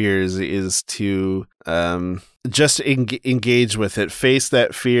your fears is to just engage with it. Face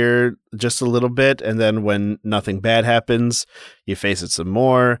that fear just a little bit, and then when nothing bad happens, you face it some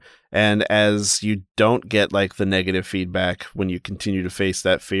more. And as you don't get like the negative feedback, when you continue to face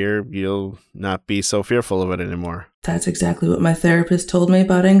that fear, you'll not be so fearful of it anymore. That's exactly what my therapist told me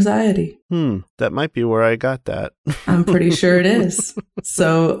about anxiety. That might be where I got that. I'm pretty sure it is.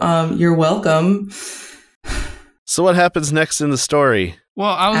 So you're welcome. So what happens next in the story?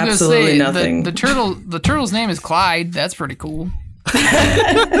 Well, I was going to say nothing. The turtle's name is Clyde. That's pretty cool.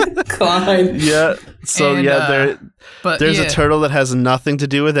 Clyde. Yeah. So and, there's a turtle that has nothing to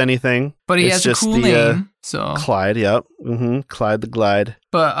do with anything. But he has just a cool name. So Clyde. Yep. Clyde the Glide.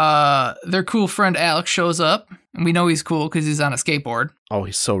 But their cool friend Alex shows up, and we know he's cool because he's on a skateboard. Oh,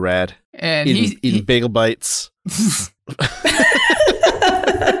 he's so rad. And eating bagel bites.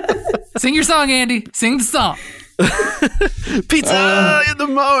 Sing your song, Andy. Sing the song. Pizza in the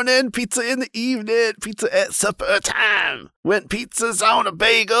morning, pizza in the evening, pizza at supper time. When pizza's on a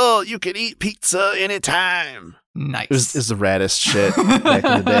bagel, you can eat pizza anytime. Nice. It was the raddest shit back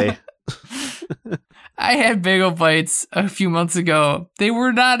in the day. I had bagel bites a few months ago. They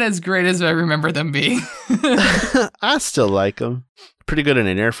were not as great as I remember them being. I still like them. Pretty good in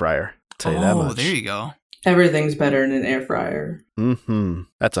an air fryer. I'll tell you that much. Oh, there you go. Everything's better in an air fryer.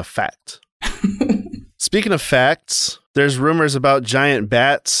 That's a fact. Speaking of facts, there's rumors about giant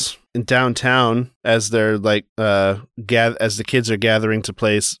bats in downtown as they're like as the kids are gathering to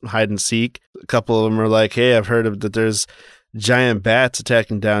play hide and seek. A couple of them are like, "Hey, I've heard that there's giant bats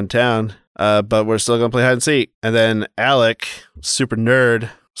attacking downtown, but we're still gonna play hide and seek." And then Alec, super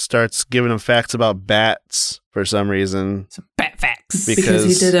nerd, starts giving them facts about bats for some reason. Some bat facts. Because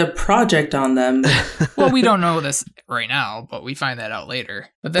he did a project on them. Well, we don't know this right now, but we find that out later.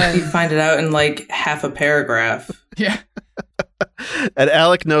 But then you find it out in like half a paragraph. Yeah. And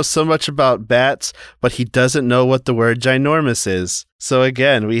Alec knows so much about bats, but he doesn't know what the word ginormous is. So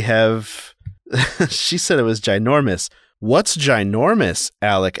again, we have... She said it was ginormous. What's ginormous?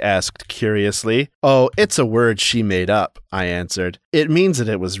 Alec asked curiously. Oh, it's a word she made up, I answered. It means that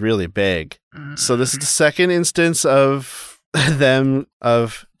it was really big. So this is the second instance of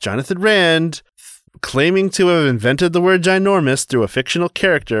Jonathan Rand claiming to have invented the word ginormous through a fictional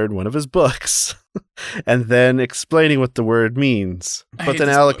character in one of his books, and then explaining what the word means. But then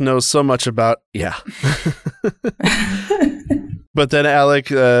Alec knows so much about... Yeah. But then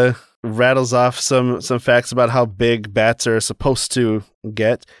Alec rattles off some facts about how big bats are supposed to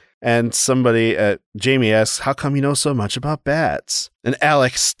get. And Jamie asks, how come you know so much about bats? And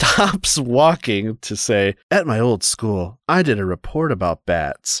Alec stops walking to say, at my old school, I did a report about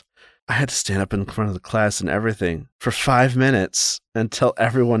bats. I had to stand up in front of the class and everything for 5 minutes and tell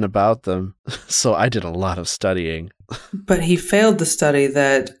everyone about them. So I did a lot of studying. But he failed to study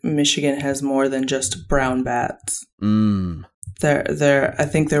that Michigan has more than just brown bats. I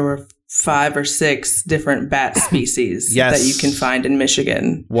think there were 5 or 6 different bat species that you can find in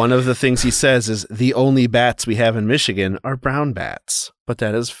Michigan. One of the things he says is the only bats we have in Michigan are brown bats. But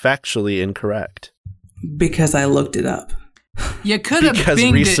that is factually incorrect. Because I looked it up. You could have because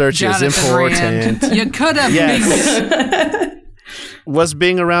binged research it, is important. Rand. You could have binged it. Was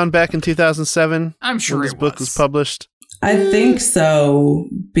Bing around back in 2007? I'm sure when this book was published. I think so,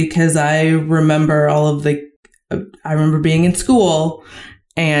 because I remember I remember being in school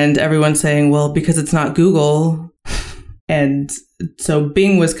and everyone saying, well, because it's not Google. And so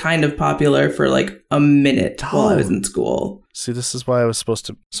Bing was kind of popular for like a minute while I was in school. See, this is why I was supposed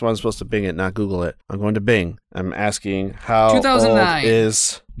to Bing it, not Google it. I'm going to Bing. I'm asking how 2009. old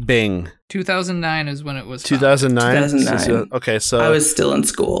is Bing? 2009 is when it was 2009? 2009. Okay, so... I was still in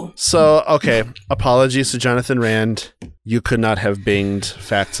school. So, okay. Apologies to Jonathan Rand. You could not have binged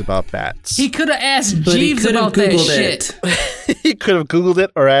facts about bats. He could have asked Jeeves about that shit. He could have Googled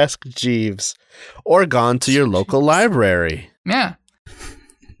it or asked Jeeves. Or gone to your local library. Yeah.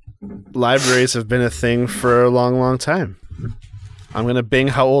 Libraries have been a thing for a long, long time. I'm going to Bing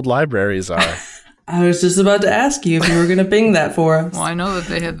how old libraries are. I was just about to ask you if you were going to Bing that for us. Well, I know that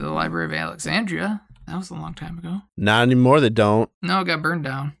they had the Library of Alexandria. That was a long time ago. Not anymore, they don't. No, it got burned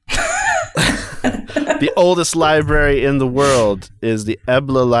down. The oldest library in the world is the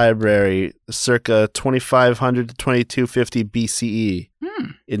Ebla Library, circa 2500 to 2250 BCE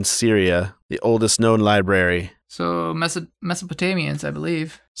in Syria, the oldest known library. So Mesopotamians, I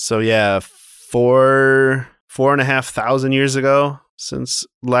believe. So yeah, 4,500 years ago since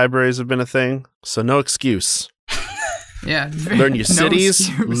libraries have been a thing. So no excuse. Yeah. Learn your cities,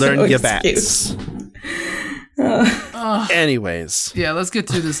 learn your bats. Anyways. Yeah, let's get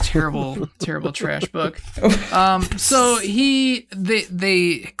to this terrible, terrible trash book. So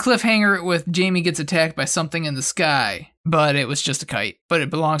they cliffhanger it with Jamie gets attacked by something in the sky, but it was just a kite. But it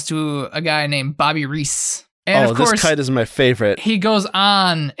belongs to a guy named Bobby Reese. And of course, this kite is my favorite. He goes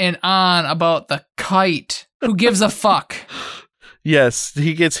on and on about the kite. Who gives a fuck? Yes,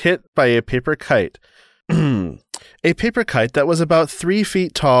 he gets hit by a paper kite. A paper kite that was about 3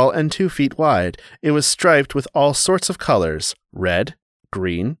 feet tall and 2 feet wide. It was striped with all sorts of colors: red,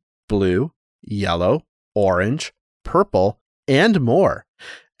 green, blue, yellow, orange, purple, and more.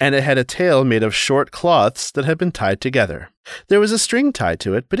 And it had a tail made of short cloths that had been tied together. There was a string tied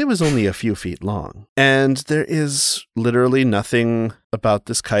to it, but it was only a few feet long. And there is literally nothing about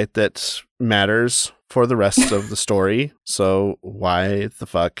this kite that matters for the rest of the story. So why the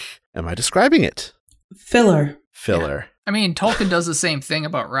fuck am I describing it? Filler. Yeah. I mean, Tolkien does the same thing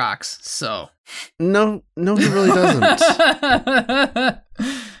about rocks, so. No, he really doesn't.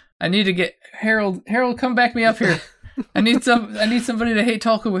 I need to get Harold. Harold, come back me up here. I need somebody to hate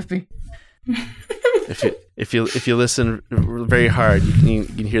Tolkien with me. If you listen very hard, you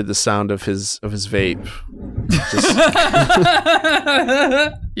can hear the sound of his vape.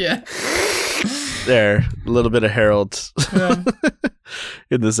 Yeah. There, a little bit of Harold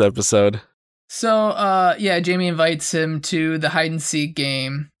in this episode. So, Jamie invites him to the hide and seek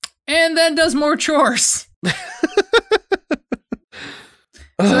game, and then does more chores.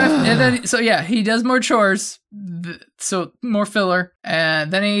 He does more chores. So more filler,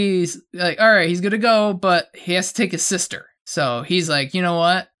 and then he's like, "All right, he's gonna go, but he has to take his sister." So he's like, "You know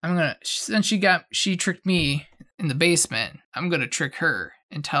what? Since she tricked me in the basement, I'm gonna trick her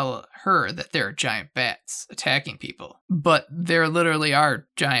and tell her that there are giant bats attacking people. But there literally are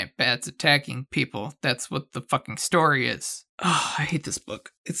giant bats attacking people. That's what the fucking story is. Oh, I hate this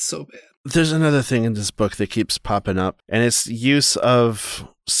book. It's so bad. There's another thing in this book that keeps popping up, and it's use of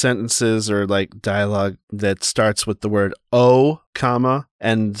sentences or like dialogue that starts with the word "oh," comma,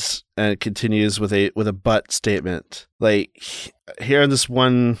 and it continues with a but statement. Like here in this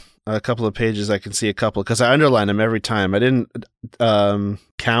one, a couple of pages, I can see a couple because I underline them every time. I didn't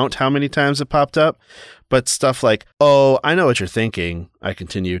count how many times it popped up, but stuff like, "Oh, I know what you're thinking," I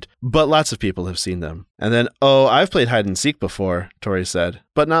continued, "but lots of people have seen them." And then, "Oh, I've played hide and seek before," Tori said,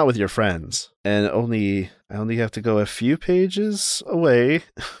 "but not with your friends." And I only have to go a few pages away.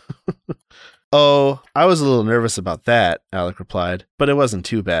 "Oh, I was a little nervous about that," Alec replied, "but it wasn't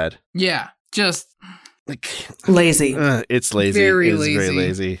too bad." Yeah, just lazy. It's lazy. Very it's lazy. Very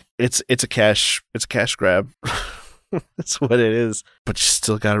lazy. It's a cash grab. That's what it is. But you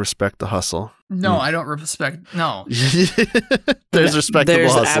still gotta respect the hustle. No, I don't respect. No, there's respectable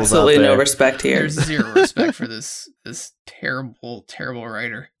There's hustles absolutely out there. no respect here. there's zero respect for this terrible, terrible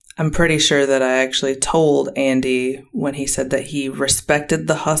writer. I'm pretty sure that I actually told Andy when he said that he respected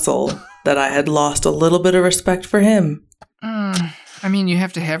the hustle that I had lost a little bit of respect for him. I mean, you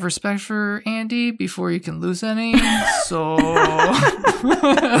have to have respect for Andy before you can lose any. So,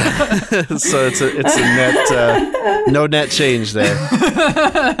 So it's a net no net change there.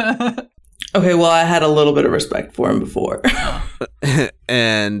 Okay, well, I had a little bit of respect for him before.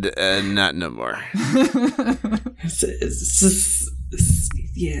 and not no more.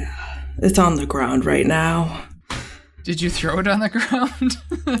 Yeah, it's on the ground right now. did you throw it on the ground?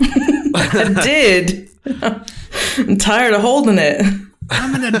 I did. I'm tired of holding it.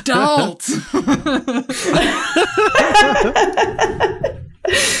 I'm an adult.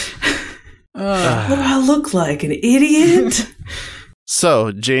 What do I look like, an idiot?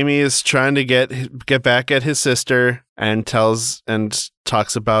 So Jamie is trying to get back at his sister and talks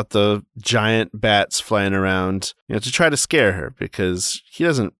about the giant bats flying around, to try to scare her because he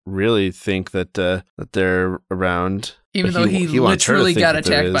doesn't really think that they're around. Even though he literally got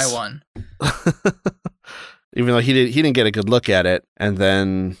attacked by one. Even though he didn't get a good look at it, and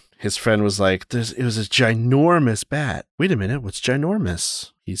then his friend was like, "It was a ginormous bat." "Wait a minute, what's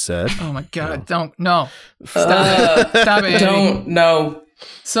ginormous?" he said. Oh my god! No. Stop it! Don't, no.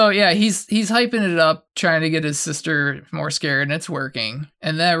 So yeah, he's hyping it up, trying to get his sister more scared, and it's working.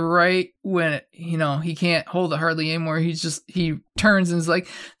 And then right when he can't hold it hardly anymore, he turns and is like,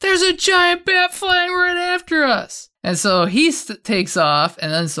 "There's a giant bat flying right after us!" And so he takes off,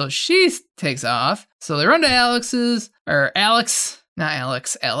 and then so she takes off. So they run to Alex. Yeah, Alec.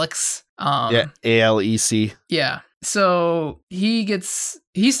 Yeah. So he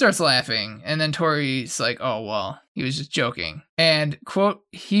starts laughing, and then Tori's like, "Oh well, he was just joking." And quote,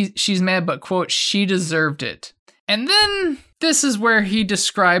 she's mad, but quote, she deserved it. And then this is where he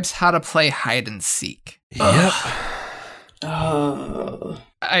describes how to play hide and seek. Yep.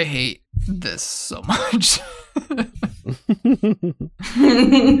 I hate this so much.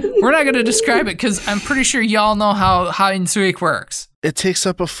 We're not going to describe it because I'm pretty sure y'all know how hide and seek works. It takes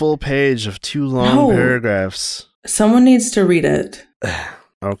up a full page of 2 long paragraphs. Someone needs to read it.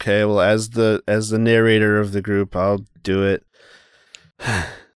 Okay, well, as the narrator of the group, I'll do it.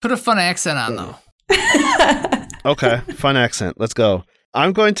 Put a fun accent on, though. Okay, fun accent. Let's go.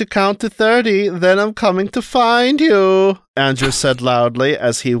 "I'm going to count to 30, then I'm coming to find you," Andrew said loudly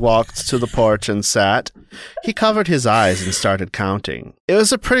as he walked to the porch and sat. He covered his eyes and started counting. It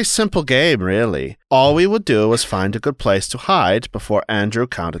was a pretty simple game, really. All we would do was find a good place to hide before Andrew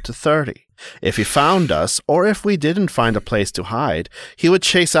counted to 30. If he found us, or if we didn't find a place to hide, he would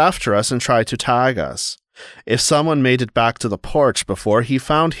chase after us and try to tag us. If someone made it back to the porch before he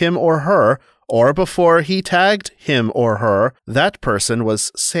found him or her, or before he tagged him or her, that person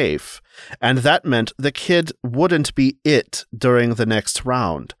was safe. And that meant the kid wouldn't be it during the next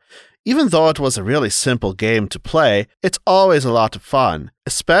round. Even though it was a really simple game to play, it's always a lot of fun,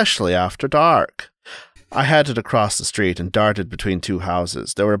 especially after dark. I headed across the street and darted between 2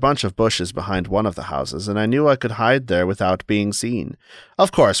 houses. There were a bunch of bushes behind one of the houses, and I knew I could hide there without being seen.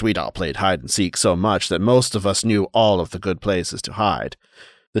 Of course, we'd all played hide and seek so much that most of us knew all of the good places to hide.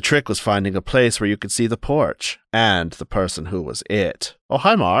 The trick was finding a place where you could see the porch and the person who was it. Oh,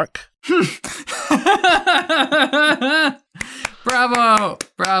 hi, Mark. Bravo.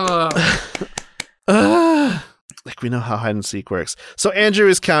 Like, we know how hide and seek works. So Andrew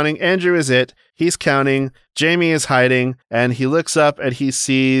is counting. Andrew is it. He's counting. Jamie is hiding. And he looks up and he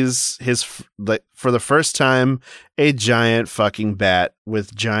sees for the first time, a giant fucking bat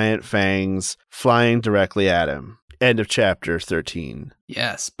with giant fangs flying directly at him. End of chapter 13.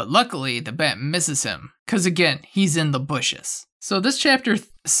 Yes, but luckily the bat misses him. Because again, he's in the bushes. So this chapter,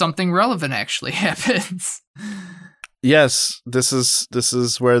 something relevant actually happens. Yes, this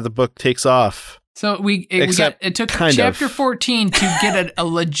is where the book takes off. So it took chapter 14 to get a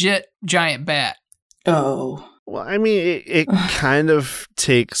legit giant bat. Oh. Well, I mean, it kind of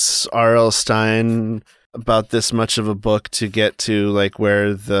takes R.L. Stine about this much of a book to get to like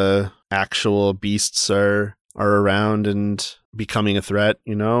where the actual beasts are around and becoming a threat,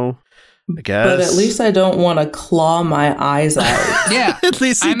 you know? I guess. But at least I don't want to claw my eyes out. Yeah. At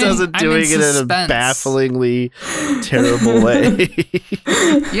least he doesn't doing it in a bafflingly terrible way.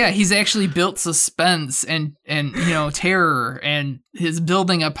 Yeah, he's actually built suspense and terror, and is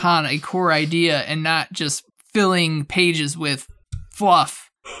building upon a core idea and not just filling pages with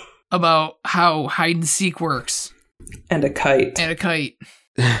fluff about how hide and seek works. And a kite.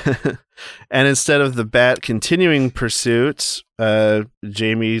 And instead of the bat continuing pursuit,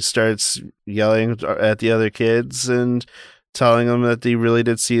 Jamie starts yelling at the other kids and telling them that they really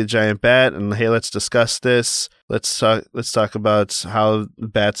did see a giant bat, and hey, let's discuss this. Let's talk about how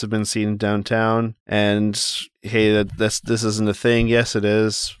bats have been seen downtown, and hey, this isn't a thing. Yes, it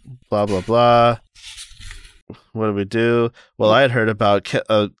is. Blah blah blah. What do we do? Well, I had heard about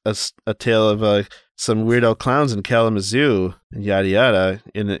a tale of some weirdo clowns in Kalamazoo and yada yada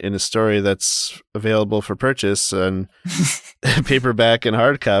in a story that's available for purchase on paperback and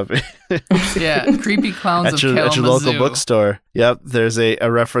hardcopy. Yeah, creepy clowns of Kalamazoo. At your local bookstore. Yep, there's a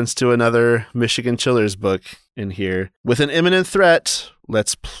reference to another Michigan Chillers book in here. With an imminent threat,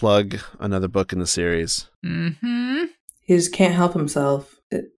 let's plug another book in the series. Mm-hmm. He just can't help himself.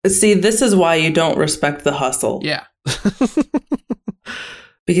 See, this is why you don't respect the hustle. Yeah.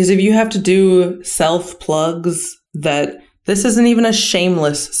 Because if you have to do self-plugs, this isn't even a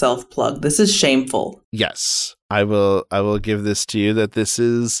shameless self-plug. This is shameful. Yes. I will give this to you that this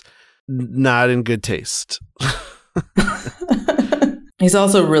is not in good taste. He's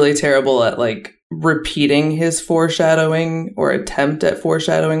also really terrible at repeating his foreshadowing or attempt at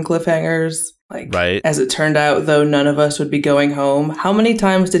foreshadowing cliffhangers. Right. As it turned out, though, none of us would be going home. How many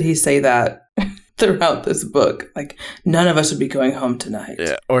times did he say that throughout this book? None of us would be going home tonight.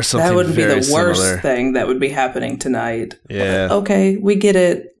 Yeah, or something that wouldn't very be the worst similar thing that would be happening tonight. Yeah. But, okay, we get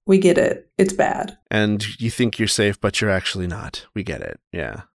it. It's bad. And you think you're safe, but you're actually not. We get it.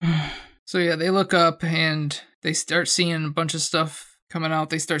 Yeah. So yeah, they look up and they start seeing a bunch of stuff coming out.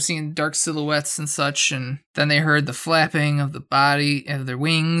 They start seeing dark silhouettes and such, and then they heard the flapping of the body of their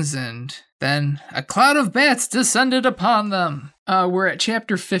wings, and then a cloud of bats descended upon them. We're at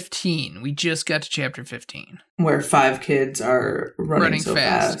chapter 15. We just got to chapter 15. Where 5 kids are running so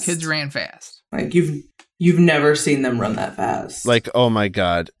fast. Kids ran fast. You've never seen them run that fast. Oh my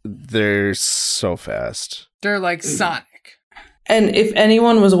God, they're so fast. They're like Sonic. And if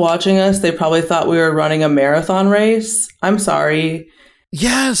anyone was watching us, they probably thought we were running a marathon race. I'm sorry.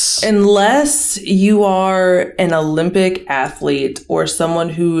 Yes. Unless you are an Olympic athlete or someone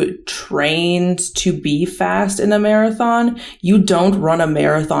who trains to be fast in a marathon, you don't run a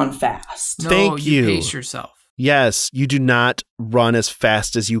marathon fast. No, Thank you. Pace yourself. Yes, you do not run as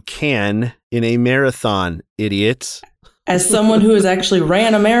fast as you can in a marathon, idiot. As someone who has actually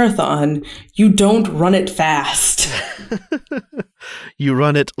ran a marathon, you don't run it fast. You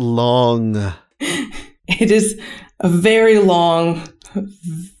run it long. It is a very long,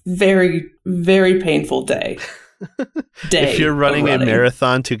 very, very painful day. If you're running a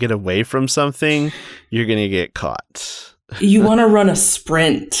marathon to get away from something, you're going to get caught. You want to run a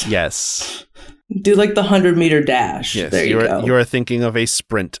sprint. Yes. Do the 100-meter dash. Yes, there you go. You are thinking of a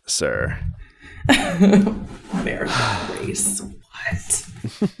sprint, sir. Marathon race. What?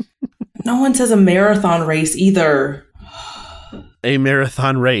 No one says a marathon race either. A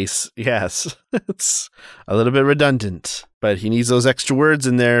marathon race, yes. It's a little bit redundant, but he needs those extra words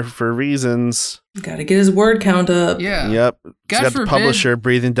in there for reasons. Gotta get his word count up. Yeah. Yep. He's got the publisher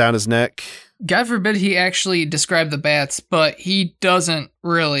breathing down his neck. God forbid he actually described the bats, but he doesn't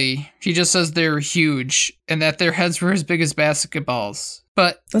really. He just says they're huge and that their heads were as big as basketballs.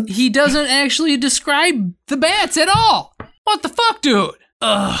 But he doesn't actually describe the bats at all. What the fuck, dude?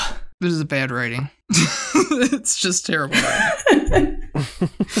 Ugh. This is bad writing. It's just terrible writing.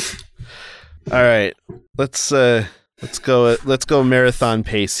 All right. Let's go marathon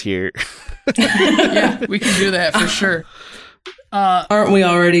pace here. Yeah, we can do that for sure. Aren't we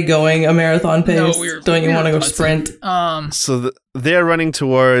already going a marathon pace? No, Don't you want to go sprint? So they're running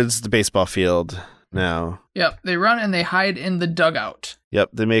towards the baseball field now. Yep, they run and they hide in the dugout.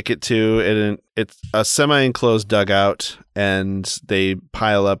 Yep, they make it to it's a semi-enclosed dugout, and they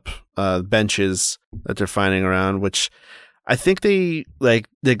pile up benches that they're finding around, which I think they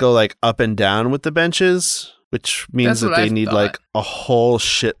go up and down with the benches, which means that they need a whole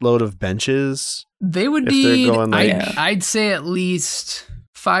shitload of benches. They would need, I'd say at least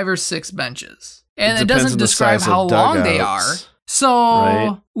 5 or 6 benches. And it doesn't describe how long they are.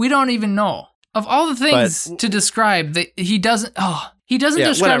 So we don't even know. Of all the things to describe, he doesn't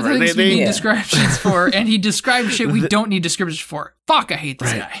describe things we need descriptions for, and he describes shit we don't need descriptions for. Fuck, I hate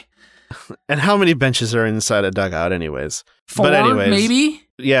this guy. And how many benches are inside a dugout anyways? 4, maybe?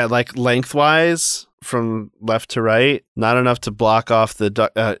 Yeah, like lengthwise from left to right. Not enough to block off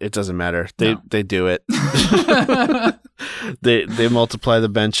the it doesn't matter. They do it. They multiply the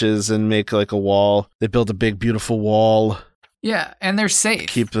benches and make like a wall. They build a big, beautiful wall. Yeah, and they're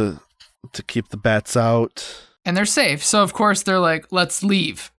safe. To keep the bats out. And they're safe. So, of course, they're like, let's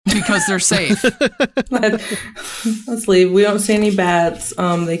leave because they're safe. Let's leave. We don't see any bats.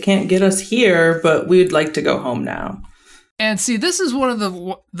 They can't get us here, but we'd like to go home now. And see, this is one of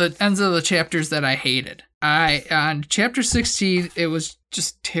the ends of the chapters that I hated. On chapter 16, it was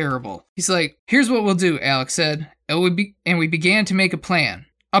just terrible. He's like, here's what we'll do, Alex said. And we began to make a plan.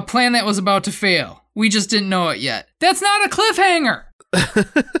 A plan that was about to fail. We just didn't know it yet. That's not a cliffhanger.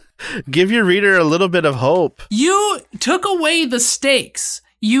 Give your reader a little bit of hope. You took away the stakes.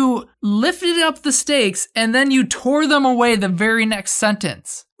 You lifted up the stakes and then you tore them away the very next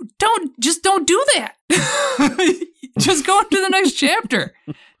sentence. Don't do that. Just go into the next chapter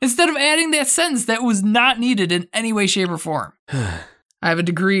instead of adding that sentence that was not needed in any way, shape, or form. I have a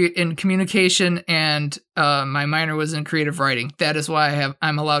degree in communication and my minor was in creative writing. That is why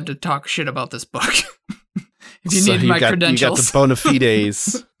I'm allowed to talk shit about this book. If you need my credentials. You got the bona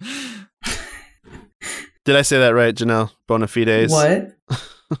fides. Did I say that right, Janelle? Bona fides? What?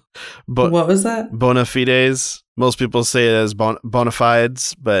 What was that? Bona fides. Most people say it as bona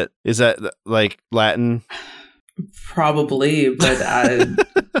fides, but is that like Latin? Probably, but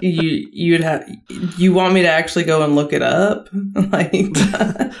you want me to actually go and look it up? Like,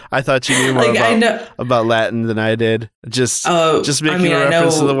 I thought you knew more about Latin than I did. Just making a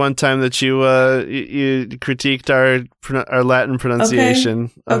reference to the one time that you critiqued our Latin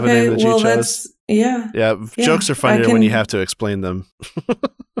pronunciation of a name that you chose. Yeah. Jokes are funnier when you have to explain them.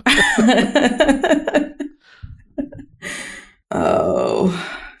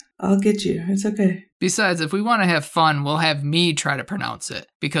 Oh, I'll get you. It's okay. Besides, if we want to have fun, we'll have me try to pronounce it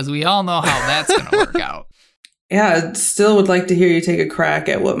because we all know how that's going to work out. Yeah, I still would like to hear you take a crack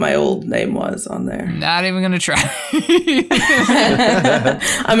at what my old name was on there. Not even going to try.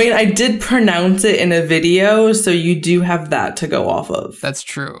 I mean, I did pronounce it in a video, so you do have that to go off of. That's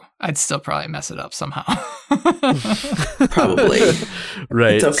true. I'd still probably mess it up somehow. Probably.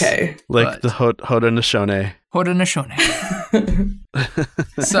 Right. It's okay. Like the Haudenosaunee. Haudenosaunee.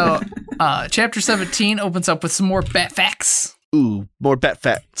 So, chapter 17 opens up with some more bat facts. Ooh, more bat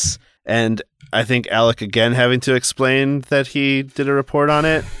facts. And I think Alec again having to explain that he did a report on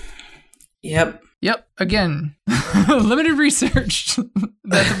it. Yep. Again, limited research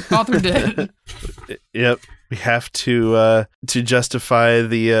that the author did. Yep. We have to justify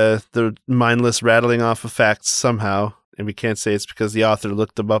the mindless rattling off of facts somehow. And we can't say it's because the author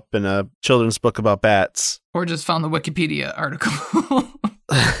looked them up in a children's book about bats. Or just found the Wikipedia article.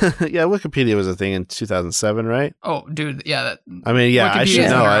 Yeah, Wikipedia was a thing in 2007, right? Oh, dude, yeah. I should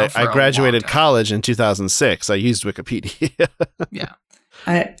know. I graduated college in 2006. I used Wikipedia. Yeah.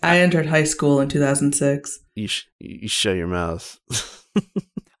 I entered high school in 2006. You shut your mouth.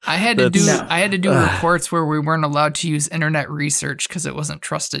 I had to do reports where we weren't allowed to use internet research because it wasn't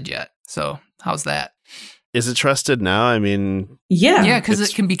trusted yet. So how's that? Is it trusted now? I mean... Yeah, because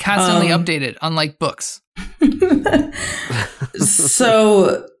it can be constantly updated, unlike books.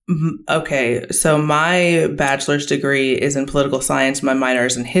 So my bachelor's degree is in political science. My minor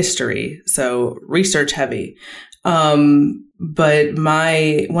is in history, so research heavy. But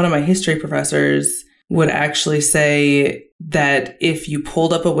one of my history professors would actually say that if you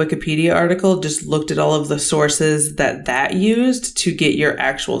pulled up a Wikipedia article, just looked at all of the sources that used to get your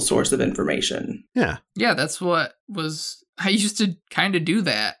actual source of information. Yeah. Yeah, that's what I used to kind of do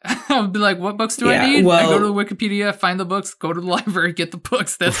that. I would be like, what books do I need? I go to the Wikipedia, find the books, go to the library, get the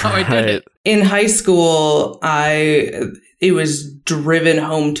books. That's how I did it. In high school, it was driven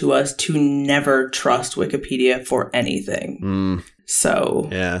home to us to never trust Wikipedia for anything. So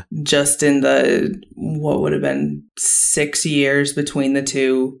just in what would have been 6 years between the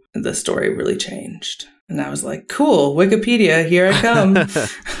two, the story really changed. And I was like, cool, Wikipedia, here I come.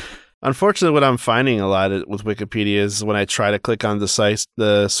 Unfortunately, what I'm finding a lot with Wikipedia is when I try to click on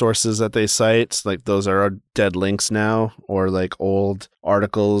the sources that they cite, like those are dead links now, or like old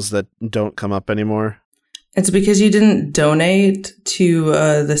articles that don't come up anymore. It's because you didn't donate to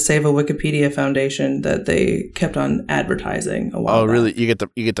the Save a Wikipedia Foundation that they kept on advertising a while back. Really? You get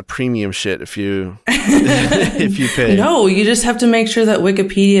the premium shit if you if you pay. No, you just have to make sure that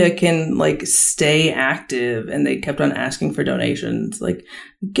Wikipedia can like stay active, and they kept on asking for donations. Like,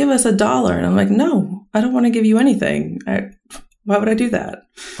 give us $1, and I'm like, no, I don't want to give you anything. Why would I do that?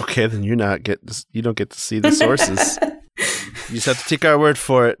 Okay, then you don't get to see the sources. You just have to take our word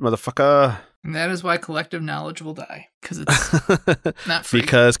for it, motherfucker. And that is why collective knowledge will die. Because it's not free.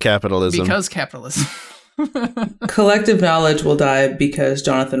 Because capitalism. Collective knowledge will die because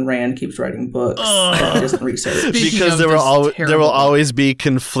Jonathan Rand keeps writing books that he doesn't research. Because there will always be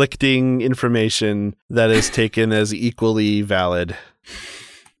conflicting information that is taken as equally valid.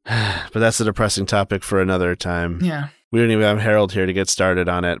 But that's a depressing topic for another time. Yeah. We don't even have Harold here to get started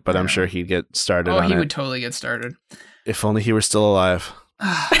on it, but I'm sure he'd get started on it. Oh, he would totally get started. If only he were still alive.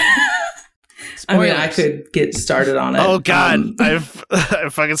 I mean, I could get started on it. Oh, God. I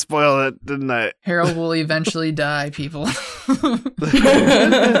fucking spoiled it, didn't I? Harold will eventually die, people.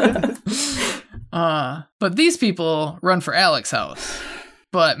 But these people run for Alec's house.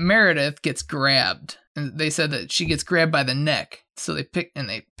 But Meredith gets grabbed. And they said that she gets grabbed by the neck. So they pick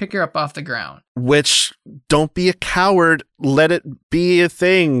her up off the ground. Which, don't be a coward. Let it be a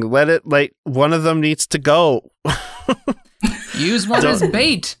thing. Let it, one of them needs to go. Use one as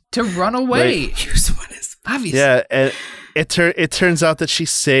bait to run away. Use one as obviously. Yeah, and it turns out that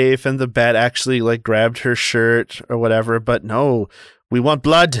she's safe, and the bat actually grabbed her shirt or whatever. But no, we want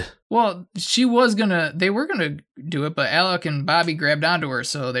blood. Well, they were gonna do it, but Alec and Bobby grabbed onto her,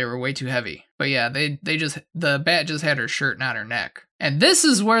 so they were way too heavy. But yeah, the bat just had her shirt, not her neck. And this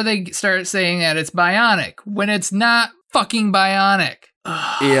is where they start saying that it's bionic when it's not fucking bionic.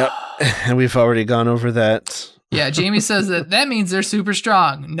 Yep, and we've already gone over that. Yeah, Jamie says that means they're super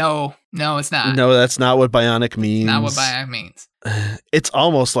strong. No, it's not. No, that's not what bionic means. Not what bionic means. It's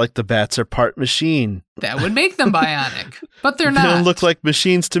almost like the bats are part machine. That would make them bionic, but they're not. They don't look like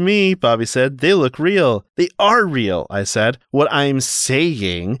machines to me, Bobby said. They look real. They are real, I said. What I'm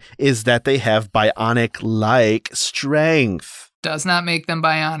saying is that they have bionic-like strength. Does not make them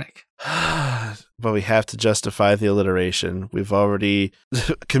bionic. But we have to justify the alliteration. We've already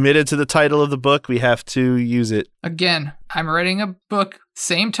committed to the title of the book. We have to use it. Again, I'm writing a book,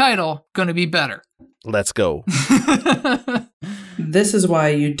 same title, gonna be better. Let's go. This is why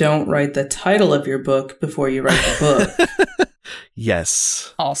you don't write the title of your book before you write the book.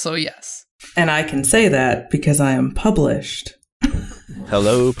 Yes. Also, yes. And I can say that because I am published.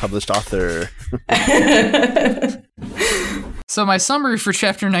 Hello, published author. So my summary for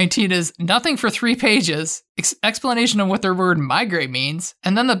chapter 19 is nothing for 3 pages, explanation of what the word migrate means,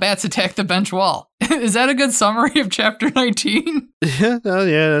 and then the bats attack the bench wall. Is that a good summary of chapter 19? Yeah,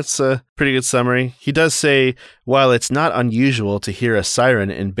 that's a pretty good summary. He does say, while it's not unusual to hear a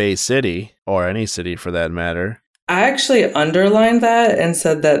siren in Bay City, or any city for that matter. I actually underlined that and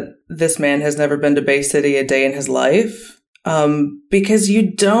said that this man has never been to Bay City a day in his life, because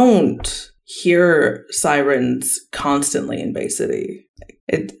you don't hear sirens constantly in Bay City.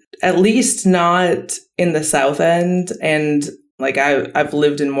 At least not in the South End. And I've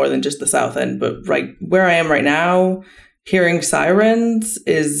lived in more than just the South End, but right where I am right now, hearing sirens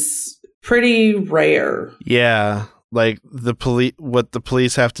is pretty rare. Yeah. What the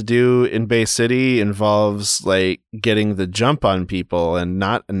police have to do in Bay City involves getting the jump on people and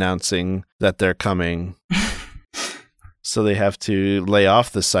not announcing that they're coming. So they have to lay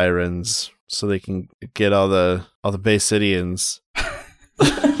off the sirens so they can get all the Bay Cityans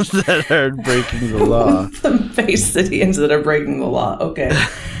that are breaking the law. The Bay Cityans that are breaking the law. Okay.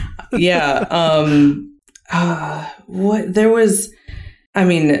 Yeah.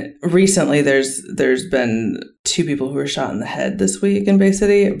 Recently there's been 2 people who were shot in the head this week in Bay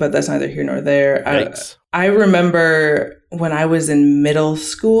City, but that's neither here nor there. I remember when I was in middle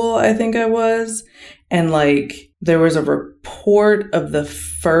school, I think I was, and there was a report of the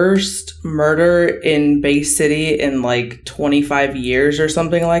first murder in Bay City in 25 years or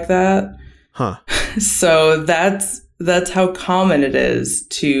something like that. Huh. So that's how common it is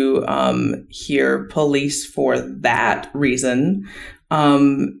to hear police for that reason.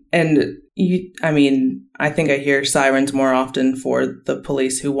 I think I hear sirens more often for the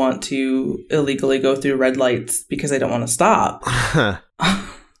police who want to illegally go through red lights because they don't want to stop.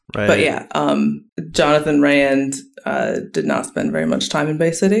 Right. But yeah, Jonathan Rand did not spend very much time in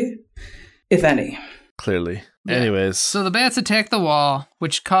Bay City, if any. Clearly. Yeah. Anyways. So the bats attack the wall,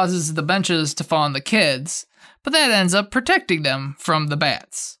 which causes the benches to fall on the kids, but that ends up protecting them from the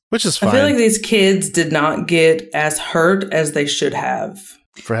bats. Which is fine. I feel like these kids did not get as hurt as they should have.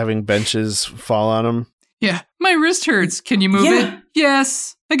 For having benches fall on them? Yeah, my wrist hurts. Can you move it?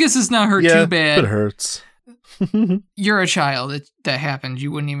 Yes. I guess it's not hurt too bad. It hurts. You're a child. That happened.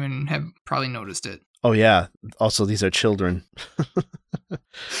 You wouldn't even have probably noticed it. Oh, yeah. Also, these are children.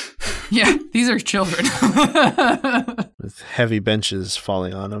 Yeah, these are children. With heavy benches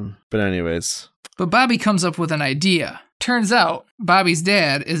falling on them. But anyways. But Bobby comes up with an idea. Turns out Bobby's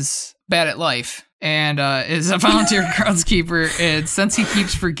dad is bad at life and is a volunteer groundskeeper. And since he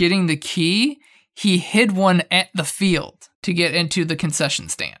keeps forgetting the key, he hid one at the field to get into the concession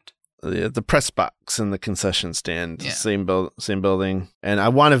stand. The press box in the concession stand, same building. And I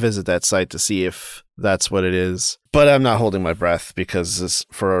want to visit that site to see if that's what it is. But I'm not holding my breath because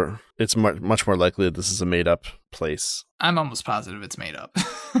it's much more likely that this is a made-up place. I'm almost positive it's made up.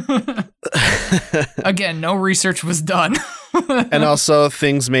 Again, no research was done. And also,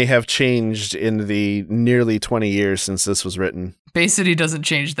 things may have changed in the nearly 20 years since this was written. Bay City doesn't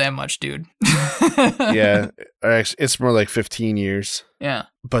change that much, dude. Yeah, actually, it's more like 15 years. Yeah.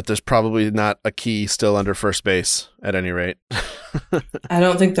 But there's probably not a key still under first base, at any rate. I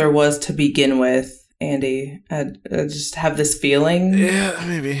don't think there was to begin with, Andy. I just have this feeling. Yeah,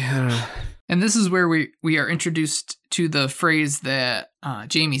 maybe. I don't know. And this is where we are introduced to the phrase that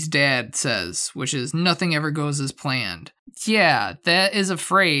Jamie's dad says, which is, nothing ever goes as planned. Yeah, that is a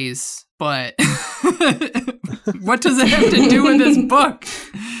phrase, but what does it have to do with this book?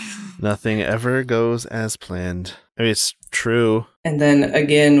 Nothing ever goes as planned. I mean, it's true. And then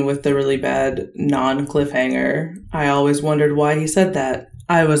again, with the really bad non-cliffhanger, I always wondered why he said that.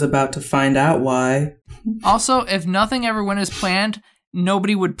 I was about to find out why. Also, if nothing ever went as planned,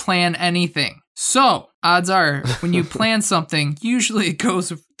 nobody would plan anything. So, odds are, when you plan something, usually it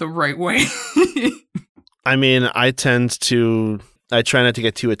goes the right way. I mean, I try not to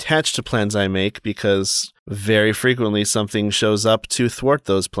get too attached to plans I make because very frequently something shows up to thwart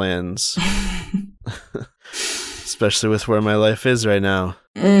those plans. Especially with where my life is right now.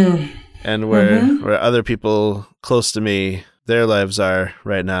 And where other people close to me, their lives are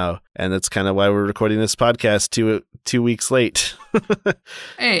right now. And that's kind of why we're recording this podcast two weeks late.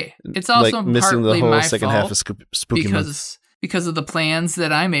 Hey, it's also like missing the whole my second fault half of Spooky Month. Because of the plans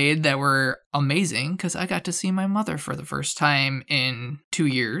that I made that were amazing, because I got to see my mother for the first time in 2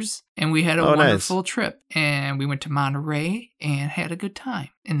 years, and we had a wonderful trip, and we went to Monterey and had a good time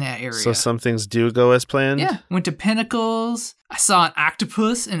in that area. So some things do go as planned? Yeah, went to Pinnacles, I saw an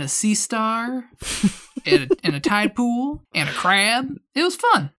octopus and a sea star, in a tide pool, and a crab. It was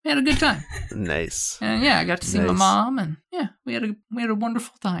fun. We had a good time. Nice. And yeah, I got to see my mom, and yeah, we had a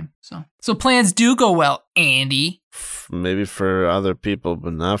wonderful time. So plans do go well, Andy. Maybe for other people,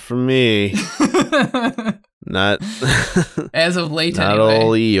 but not for me. Not as of late. Not anyway.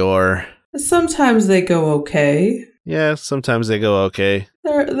 old Eeyore. Sometimes they go okay. Yeah, sometimes they go okay.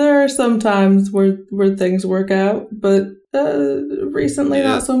 There are some times where things work out, but recently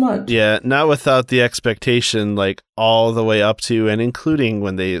not so much. Yeah, not without the expectation, like all the way up to and including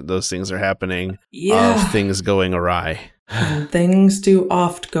when those things are happening. Of things going awry. Things do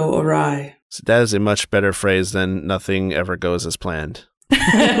oft go awry. So that is a much better phrase than nothing ever goes as planned. You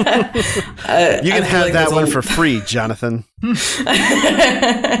can have that one for free, Jonathan.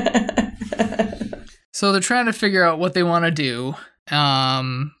 So they're trying to figure out what they want to do.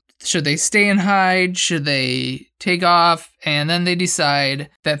 Should they stay and hide? Should they take off? And then they decide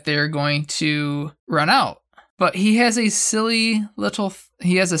that they're going to run out. But he has a silly thought.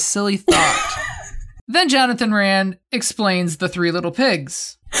 Then Jonathan Rand explains the Three Little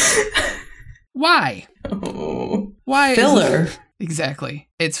Pigs. Why? Oh, why? Filler. Exactly.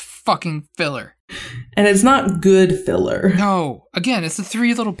 It's fucking filler. And it's not good filler. No. Again, it's the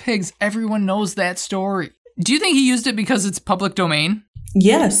Three Little Pigs. Everyone knows that story. Do you think he used it because it's public domain?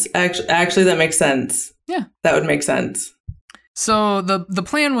 Yes. Actually, that makes sense. Yeah. That would make sense. So the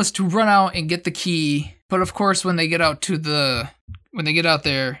plan was to run out and get the key. But of course, when they get out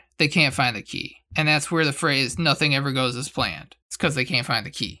there, they can't find the key. And that's where the phrase, nothing ever goes as planned. It's because they can't find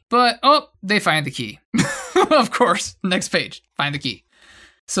the key. But, they find the key. Of course. Next page. Find the key.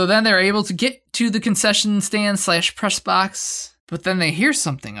 So then they're able to get to the concession stand / press box. But then they hear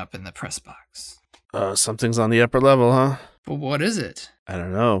something up in the press box. Something's on the upper level, huh? But what is it? I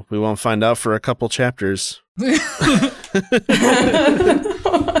don't know. We won't find out for a couple chapters.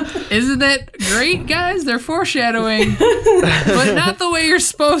 Isn't that great, guys? They're foreshadowing, but not the way you're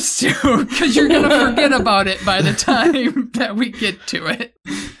supposed to, because you're going to forget about it by the time that we get to it.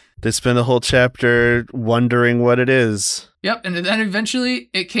 They spend a whole chapter wondering what it is. Yep, and then eventually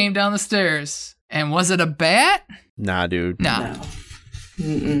it came down the stairs. And was it a bat? Nah, dude. Nah. No.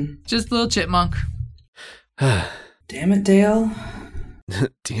 Mm-mm. Just a little chipmunk. Damn it, Dale.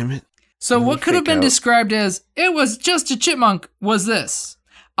 Damn it. So what could have been described as, it was just a chipmunk, was this.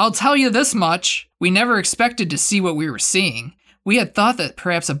 I'll tell you this much. We never expected to see what we were seeing. We had thought that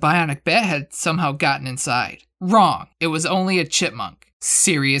perhaps a bionic bat had somehow gotten inside. Wrong. It was only a chipmunk.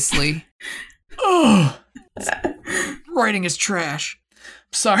 Seriously? Ugh. Writing is trash.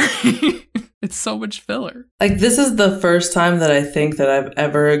 Sorry. It's so much filler. Like, this is the first time that I think that I've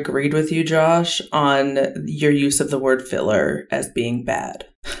ever agreed with you, Josh, on your use of the word filler as being bad.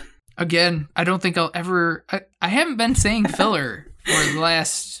 Again, I don't think I'll ever... I haven't been saying filler for the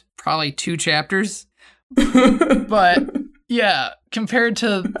last probably 2 chapters. But, yeah, compared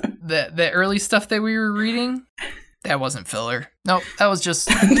to the early stuff that we were reading, that wasn't filler. Nope, that was just...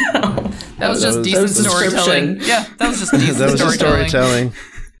 That was just decent storytelling. Yeah, that was just decent storytelling.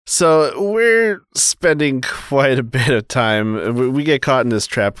 So we're spending quite a bit of time. We get caught in this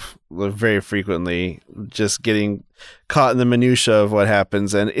trap very frequently, just getting caught in the minutia of what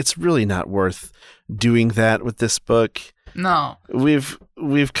happens, and it's really not worth doing that with this book. No. We've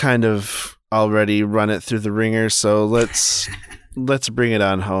kind of already run it through the ringer, so let's bring it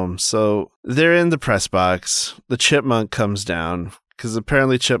on home. So they're in the press box. The chipmunk comes down, because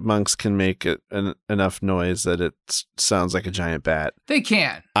apparently chipmunks can make enough noise that it sounds like a giant bat. They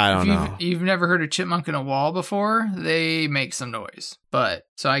can. I don't know. You've never heard a chipmunk in a wall before? They make some noise. But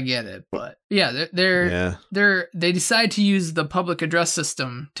so I get it. But yeah, they decide to use the public address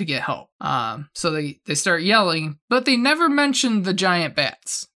system to get help. So they start yelling, but they never mention the giant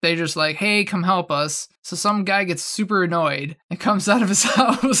bats. They just like, hey, come help us. So some guy gets super annoyed and comes out of his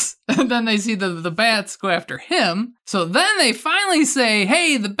house, and then they see the bats go after him. So then they finally say,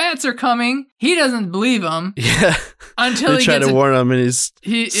 hey, the bats are coming. He doesn't believe them. Yeah. Until they try to warn him, and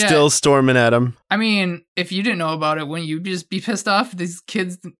he's still storming at him. I mean, if you didn't know about it, wouldn't you just be pissed off if these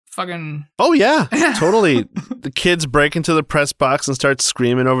kids fucking... Oh, yeah, totally. The kids break into the press box and start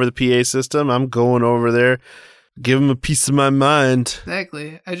screaming over the PA system. I'm going over there. Give him a piece of my mind.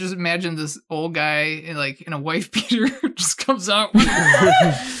 Exactly. I just imagine this old guy in a wife beater just comes out.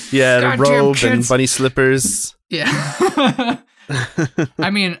 Yeah, a robe and bunny slippers. Yeah. I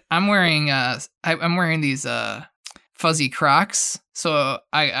mean, I'm wearing these fuzzy Crocs, so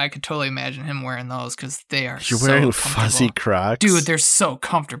I could totally imagine him wearing those because they are. You're wearing fuzzy Crocs, dude. They're so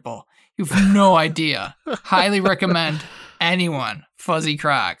comfortable. You have no idea. Highly recommend anyone. Fuzzy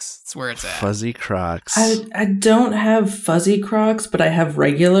Crocs. That's where it's at. Fuzzy Crocs. I don't have fuzzy Crocs, but I have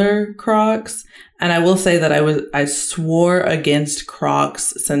regular Crocs. And I will say that I swore against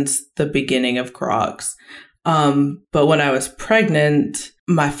Crocs since the beginning of Crocs. But when I was pregnant,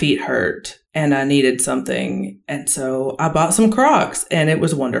 my feet hurt and I needed something. And so I bought some Crocs and it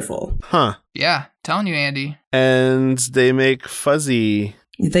was wonderful. Huh. Yeah. Telling you, Andy. And they make fuzzy.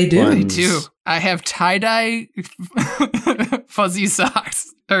 They do. Ones. They do. I have tie-dye fuzzy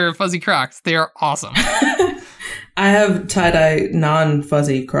socks or fuzzy Crocs. They are awesome. I have tie-dye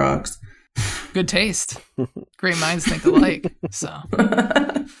non-fuzzy Crocs. Good taste. Great minds think alike.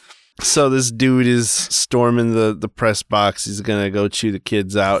 So this dude is storming the press box. He's going to go chew the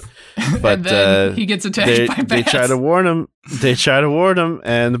kids out. But and then he gets attacked by bats. They try to warn him.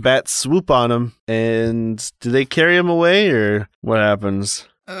 And the bats swoop on him. And do they carry him away or what happens?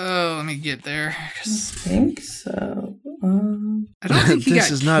 Oh, let me get there. I think so. I don't think he this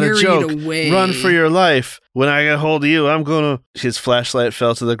got is not a joke. Away. Run for your life. When I get hold of you, I'm going to... His flashlight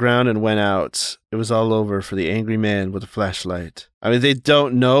fell to the ground and went out. It was all over for the angry man with a flashlight. I mean, they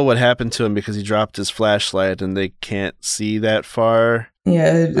don't know what happened to him because he dropped his flashlight and they can't see that far.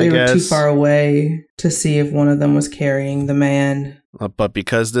 Yeah, they were too far away to see if one of them was carrying the man. But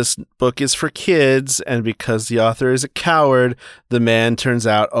because this book is for kids and because the author is a coward, the man turns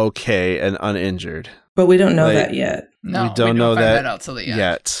out okay and uninjured. But we don't know that yet. No, we don't know that out till the end.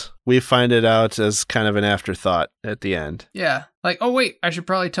 Yet. We find it out as kind of an afterthought at the end. Yeah. Like, oh, wait, I should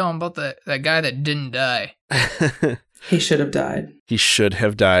probably tell him about that guy that didn't die. He should have died. He should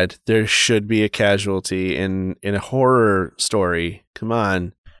have died. There should be a casualty in a horror story. Come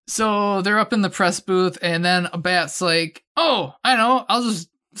on. So they're up in the press booth, and then a bat's like, oh, I know, I'll just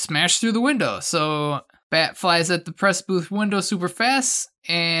smash through the window. So bat flies at the press booth window super fast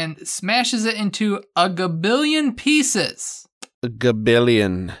and smashes it into a gabillion pieces. A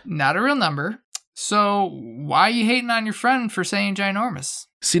gabillion. Not a real number. So why are you hating on your friend for saying ginormous?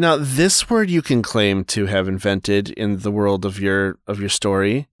 See, now this word you can claim to have invented in the world of your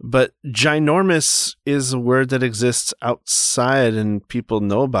story, but ginormous is a word that exists outside and people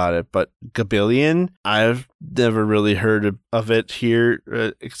know about it. But gabillion, I've never really heard of it here,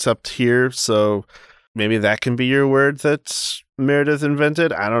 except here. So maybe that can be your word that Meredith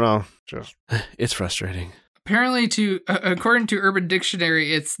invented. I don't know. It's frustrating. Apparently, according to Urban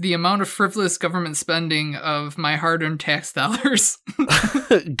Dictionary, it's the amount of frivolous government spending of my hard-earned tax dollars.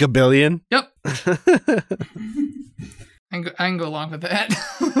 Gabillion? Yep. I can go along with that.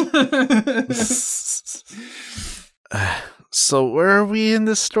 So where are we in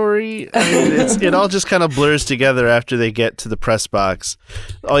this story? I mean, it all just kind of blurs together after they get to the press box.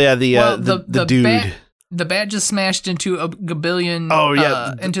 Oh yeah, the dude. The bat just smashed into a gabillion. Oh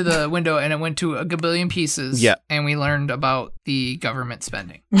yeah, into the window, and it went to a gabillion pieces. Yeah, and we learned about the government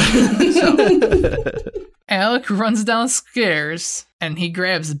spending. So, Alec runs downstairs and he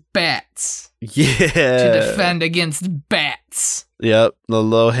grabs bats. Yeah, to defend against bats. Yep, the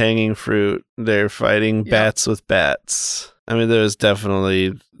low-hanging fruit. They're fighting bats with bats. I mean, there's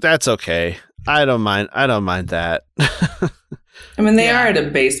definitely that's okay. I don't mind that. I mean, they are at a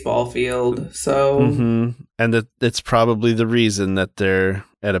baseball field, so... Mm-hmm. And it's probably the reason that they're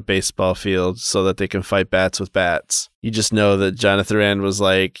at a baseball field, so that they can fight bats with bats. You just know that Jonathan Rand was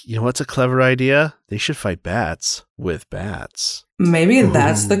like, you know what's a clever idea? They should fight bats with bats. Maybe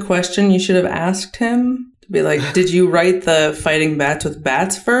that's the question you should have asked him. To be like, did you write the fighting bats with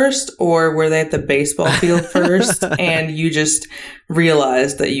bats first, or were they at the baseball field first, and you just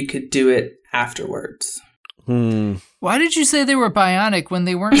realized that you could do it afterwards? Why did you say they were bionic when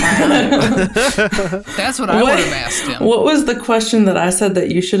they weren't bionic? That's what I would have asked him. What was the question that I said that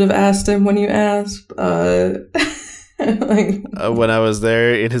you should have asked him when you asked? When I was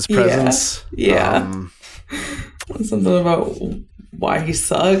there in his presence? Yeah. Something about why he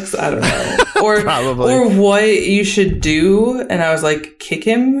sucks? I don't know. Or, probably. Or what you should do. And I was like, kick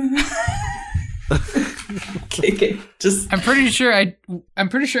him? Kick him. I'm pretty sure I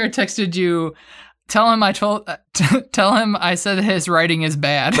texted you. Tell him I said his writing is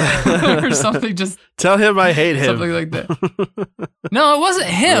bad or something. Just tell him I hate him. Something like that. No, it wasn't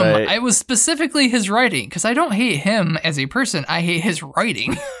him. Right. It was specifically his writing, because I don't hate him as a person. I hate his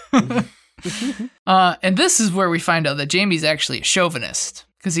writing. And this is where we find out that Jamie's actually a chauvinist,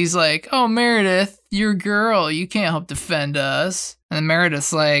 because he's like, "Oh, Meredith, you're a girl. You can't help defend us." And then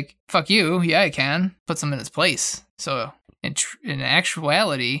Meredith's like, "Fuck you. Yeah, I can." Puts him in his place. So in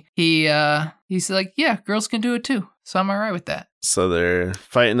actuality, he's like, yeah, girls can do it too. So I'm all right with that. So they're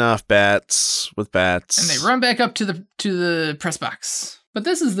fighting off bats with bats. And they run back up to the press box. But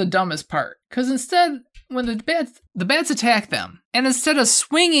this is the dumbest part. Because instead, when the bats attack them, and instead of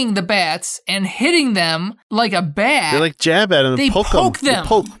swinging the bats and hitting them like a bat, they like jab at them. They poke them. They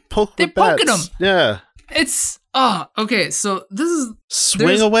poke They're poking them. Yeah. It's, okay, so this is...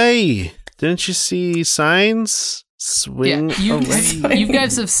 Swing away. Didn't you see signs? Swing away. You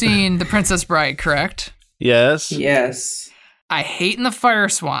guys have seen The Princess Bride, correct? Yes. Yes. I hate in the fire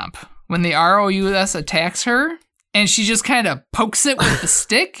swamp when the ROUS attacks her and she just kind of pokes it with the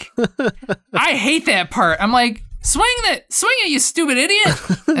stick. I hate that part. I'm like, swing it, you stupid idiot.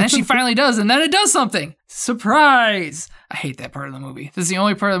 And then she finally does, and then it does something. Surprise. I hate that part of the movie. This is the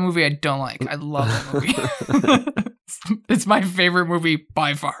only part of the movie I don't like. I love that movie. It's my favorite movie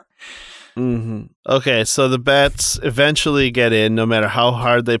by far. Mm-hmm. Okay, so the bats eventually get in, no matter how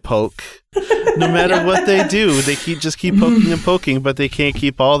hard they poke. No matter what they do, they just keep poking and poking, but they can't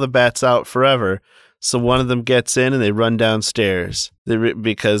keep all the bats out forever. So one of them gets in and they run downstairs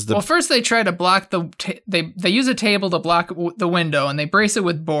well, first they try to block they use a table to block the window, and they brace it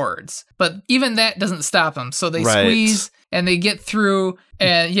with boards. But even that doesn't stop them. So they squeeze and they get through.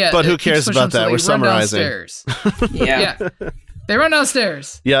 And but who cares about that? We're summarizing. Yeah. They run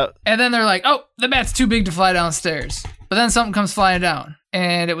downstairs. Yep. And then they're like, oh, the bat's too big to fly downstairs. But then something comes flying down,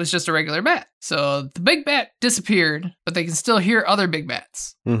 and it was just a regular bat. So the big bat disappeared, but they can still hear other big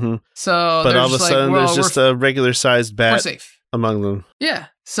bats. Mm-hmm. So but all of a sudden, there's just a regular-sized bat we're safe among them. Yeah.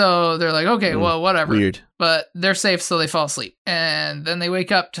 So they're like, okay, well, whatever. Weird. But they're safe, so they fall asleep. And then they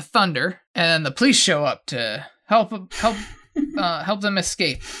wake up to thunder, and then the police show up to help them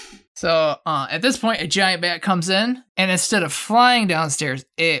escape. So at this point, a giant bat comes in, and instead of flying downstairs,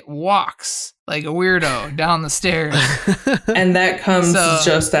 it walks like a weirdo down the stairs. And that comes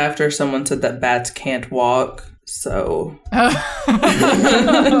just after someone said that bats can't walk. So.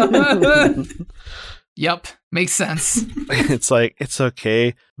 Yep, makes sense. It's like, it's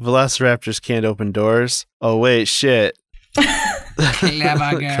okay. Velociraptors can't open doors. Oh, wait, shit.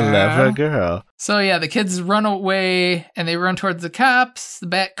 Clever girl. Clever girl. So yeah, the kids run away and they run towards the cops. The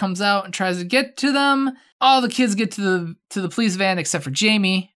bat comes out and tries to get to them. All the kids get to the police van except for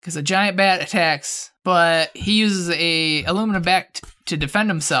Jamie, because a giant bat attacks. But he uses a aluminum bat to defend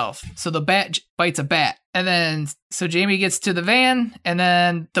himself. So the bat bites a bat. And then so Jamie gets to the van, and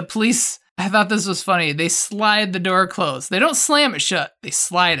then the police I thought this was funny. They slide the door closed. They don't slam it shut. They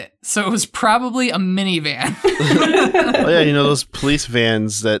slide it. So it was probably a minivan. Oh, yeah, you know those police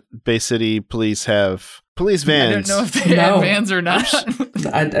vans that Bay City police have? Police vans. I don't know if they have vans or not.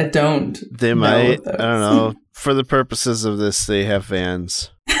 I don't. They might. I don't know. For the purposes of this, they have vans.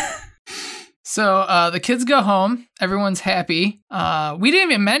 So the kids go home. Everyone's happy. We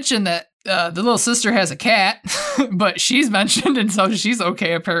didn't even mention that the little sister has a cat, but she's mentioned, and so she's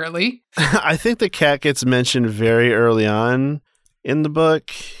okay, apparently. I think the cat gets mentioned very early on in the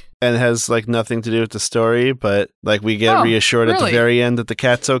book and has like nothing to do with the story, but like we get reassured at the very end that the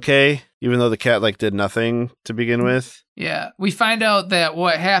cat's okay, even though the cat like did nothing to begin with. Yeah, we find out that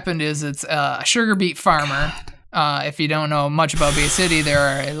what happened is it's a sugar beet farmer. If you don't know much about Bay City, there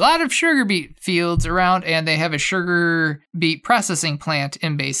are a lot of sugar beet fields around, and they have a sugar beet processing plant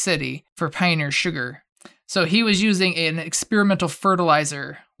in Bay City for Pioneer Sugar. So he was using an experimental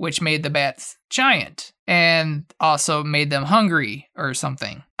fertilizer, which made the bats giant and also made them hungry or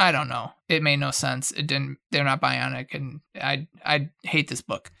something. I don't know. It made no sense. It didn't. They're not bionic, and I hate this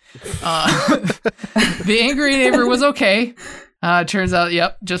book. The angry neighbor was okay. Turns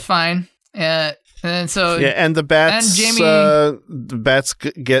out, just fine. And so and the bats, the bats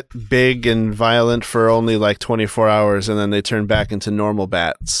get big and violent for only like 24 hours, and then they turn back into normal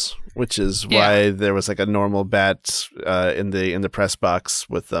bats, which is why there was like a normal bat in the press box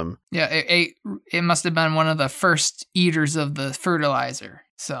with them. Yeah, it must have been one of the first eaters of the fertilizer.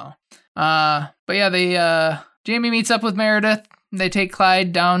 So, but yeah, Jamie meets up with Meredith. They take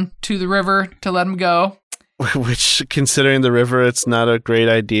Clyde down to the river to let him go. Which, considering the river, it's not a great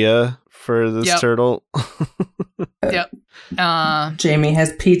idea for this turtle. Yep. Jamie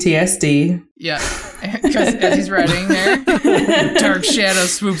has PTSD. Yeah, because as he's riding there, dark shadow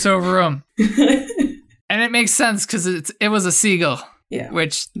swoops over him, and it makes sense because it was a seagull. Yeah,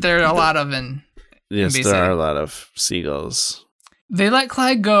 which there are a lot of in. Yes, in there are a lot of seagulls. They let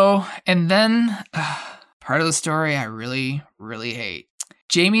Clyde go, and then part of the story I really, really hate.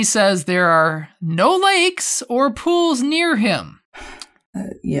 Jamie says there are no lakes or pools near him.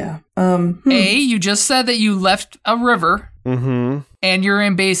 You just said that you left a river, and you're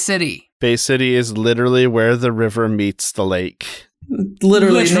in Bay City. Bay City is literally where the river meets the lake.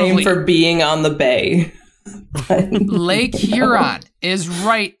 Literally named for being on the bay. Lake Huron is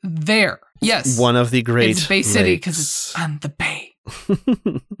right there. Yes. One of the great It's Bay City because it's on the bay.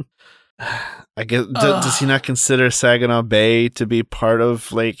 I guess, does he not consider Saginaw Bay to be part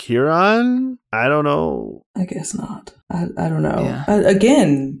of Lake Huron? I don't know. I guess not. I don't know. Yeah.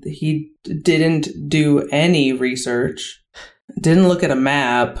 Again, he didn't do any research. Didn't look at a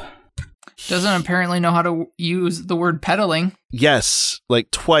map. Doesn't apparently know how to use the word peddling. Yes,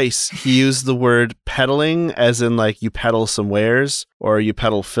 like twice he used the word peddling as in like you peddle some wares or you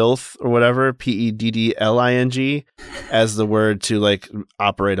peddle filth or whatever, PEDDLING, as the word to like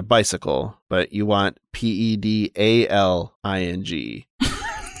operate a bicycle, but you want PEDALING.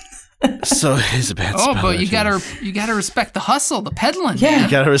 So it's a bad spelling. But you gotta respect the hustle, the peddling. Yeah, man.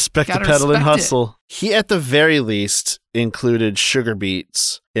 You gotta respect the peddling hustle. He at the very least included sugar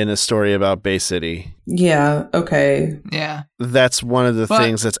beets in a story about Bay City. Yeah. Okay. Yeah. That's one of the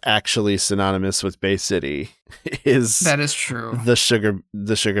things that's actually synonymous with Bay City. That is true. The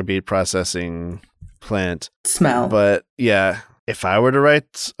sugar beet processing plant smell. But yeah. If I were to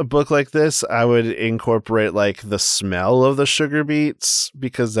write a book like this, I would incorporate like the smell of the sugar beets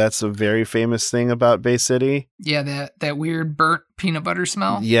because that's a very famous thing about Bay City. Yeah, that weird burnt peanut butter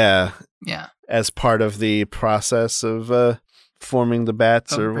smell. Yeah. Yeah. As part of the process of forming the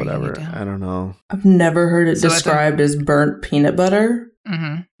bats or whatever. I don't know. I've never heard it described as burnt peanut butter.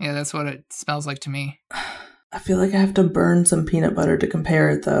 Mm-hmm. Yeah, that's what it smells like to me. I feel like I have to burn some peanut butter to compare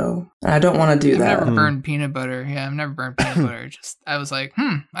it, though. And I don't want to do that. I've never burned peanut butter. Yeah, I've never burned peanut butter. I was like,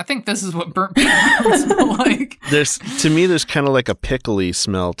 I think this is what burnt peanut butter smells like. To me, there's kind of like a pickly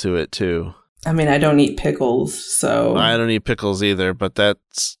smell to it, too. I mean, I don't eat pickles, so... I don't eat pickles either, but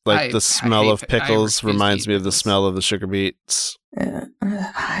that's like the smell of pickles reminds me of the smell of the sugar beets. Yeah.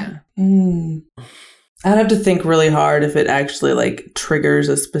 I'd have to think really hard if it actually like triggers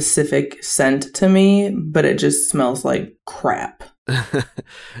a specific scent to me, but it just smells like crap.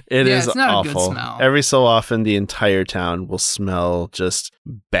 It is it's not awful. A good smell. Every so often, the entire town will smell just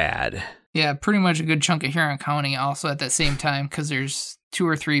bad. Yeah, pretty much a good chunk of Huron County also at that same time because there's 2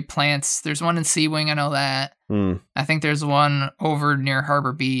 or 3 plants. There's one in Seawing, I know that. I think there's one over near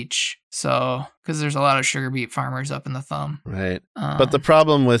Harbor Beach. So, because there's a lot of sugar beet farmers up in the Thumb. Right. But the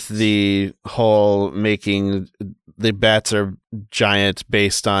problem with the whole making the bats are giant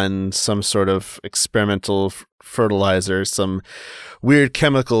based on some sort of experimental fertilizer, some weird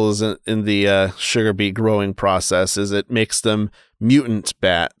chemicals in the sugar beet growing process. It makes them mutant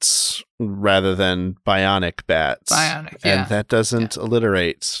bats rather than bionic bats. Bionic, yeah. And that doesn't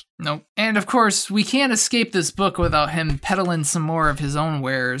alliterate. Nope. And of course, we can't escape this book without him peddling some more of his own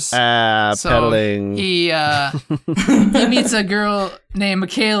wares. Peddling. He meets a girl named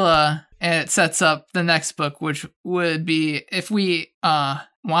Michaela, and it sets up the next book, which would be, if we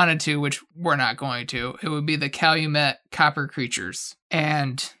wanted to, which we're not going to, it would be the Calumet Copper Creatures.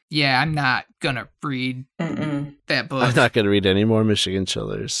 And yeah, I'm not gonna read that book. I'm not gonna read any more Michigan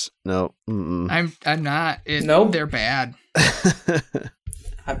Chillers. No. I'm not. Nope. They're bad.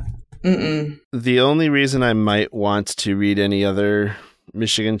 The only reason I might want to read any other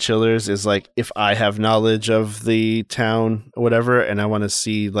Michigan Chillers is like if I have knowledge of the town or whatever, and I want to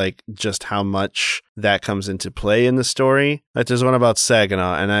see like just how much that comes into play in the story. Like there's one about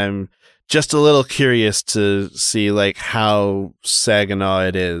Saginaw, and I'm just a little curious to see like how Saginaw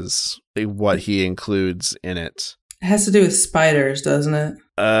it is, what he includes in it. It has to do with spiders, doesn't it?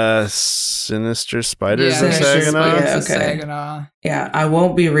 Sinister spiders in Saginaw? Yeah, okay. Saginaw. Yeah, I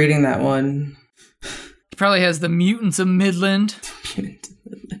won't be reading that one. He probably has the Mutants of Midland.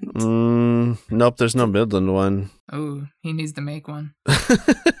 Nope, there's no Midland one. Oh, he needs to make one.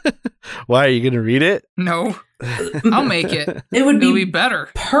 Why, are you going to read it? No. I'll make it. It'll be better.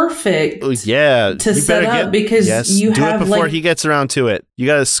 Perfect. Oh, yeah. To set up because you do have it before he gets around to it. You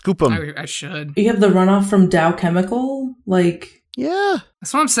got to scoop him. I should. You have the runoff from Dow Chemical, Yeah.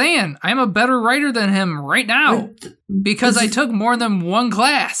 That's what I'm saying. I'm a better writer than him right now because I took more than one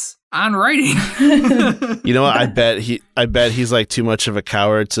class on writing. You know what? I bet he's like too much of a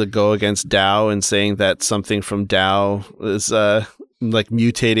coward to go against Dow and saying that something from Dow is like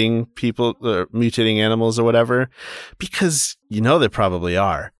mutating people or mutating animals or whatever, because they probably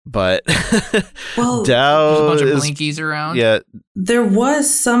are. But well, Dow there's a bunch of blinkies around. Yeah. There was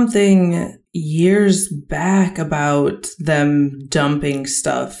something years back about them dumping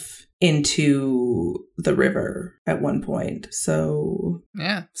stuff into the river at one point. So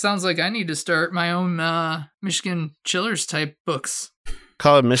yeah, sounds like I need to start my own Michigan Chillers type books.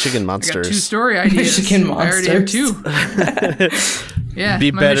 Call it Michigan Monsters. I got 2 story ideas. Michigan Monsters. I already have 2. Yeah,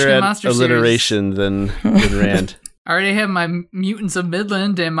 be better Michigan at Monster alliteration than Rand. I already have my Mutants of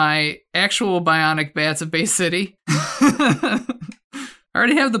Midland and my actual bionic bats of Bay City. I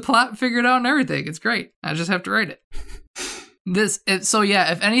already have the plot figured out and everything. It's great. I just have to write it. So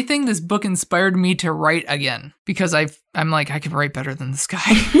yeah, if anything, this book inspired me to write again because I'm like, I can write better than this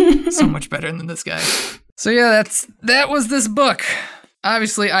guy. So much better than this guy. So yeah, that was this book.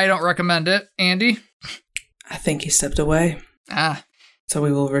 Obviously, I don't recommend it. Andy? I think he stepped away. So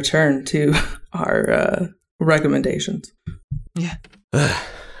we will return to our recommendations. Yeah.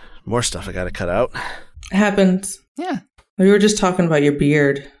 More stuff I got to cut out. It happens. Yeah. We were just talking about your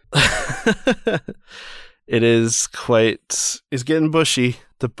beard. It is it's getting bushy.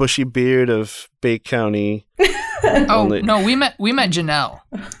 The bushy beard of Bay County. No, we met Janelle.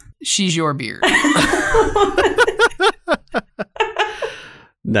 She's your beard.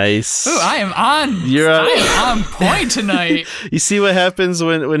 Nice. Ooh, I am on point tonight. You see what happens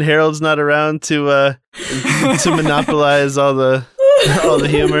when Harold's not around to monopolize all the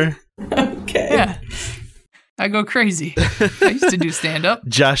humor? Okay. Yeah. I go crazy. I used to do stand up.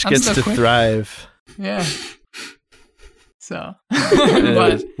 Josh gets to thrive. Yeah. So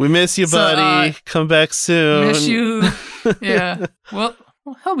but we miss you, buddy. Come back soon. Miss you. Yeah. Well,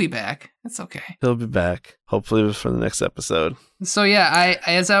 he'll be back. It's okay. He'll be back. Hopefully for the next episode. So yeah,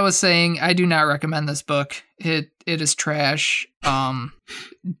 as I was saying, I do not recommend this book. It is trash.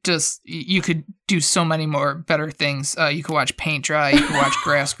 Just you could do so many more better things. You could watch paint dry. You could watch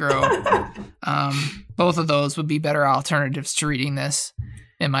grass grow. Both of those would be better alternatives to reading this,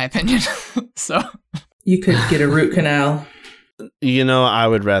 in my opinion. So you could get a root canal. I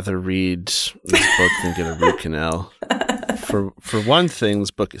would rather read this book than get a root canal. For one thing,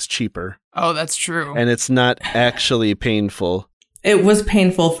 this book is cheaper. Oh, that's true. And it's not actually painful. It was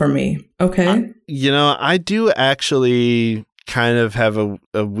painful for me. Okay. I do actually kind of have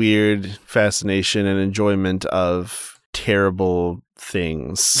a weird fascination and enjoyment of terrible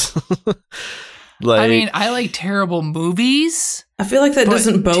things. I like terrible movies. I feel like that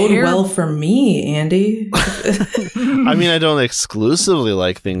doesn't bode well for me, Andy. I don't exclusively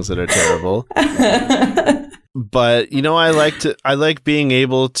like things that are terrible. But I like being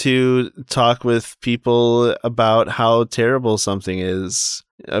able to talk with people about how terrible something is,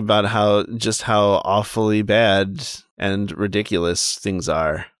 about how awfully bad and ridiculous things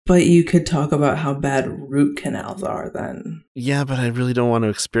are. But you could talk about how bad root canals are then. Yeah, but I really don't want to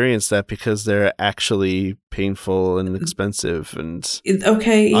experience that because they're actually painful and expensive and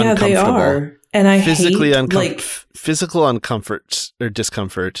yeah, they are. And I physically hate physical uncomfort or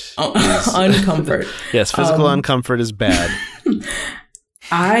discomfort. Uncomfort. Yes, physical uncomfort is bad.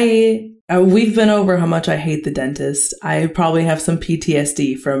 We've been over how much I hate the dentist. I probably have some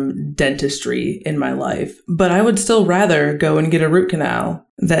PTSD from dentistry in my life, but I would still rather go and get a root canal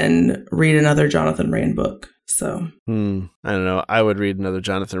than read another Jonathan Rand book. So, I don't know. I would read another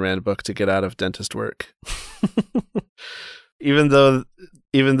Jonathan Rand book to get out of dentist work. Even though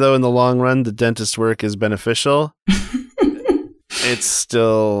in the long run the dentist work is beneficial, it's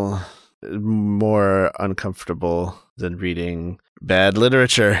still more uncomfortable than reading bad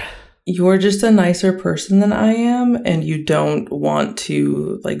literature. You're just a nicer person than I am, and you don't want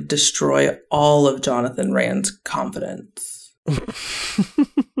to destroy all of Jonathan Rand's confidence.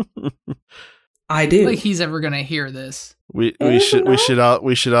 I do. Like he's ever gonna hear this. We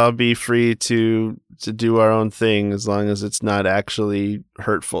should all be free to do our own thing as long as it's not actually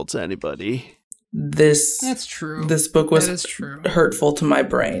hurtful to anybody. That's true. This book was hurtful to my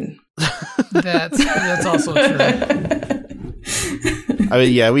brain. That's also true. I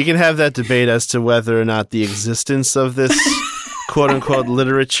mean, yeah, we can have that debate as to whether or not the existence of this quote-unquote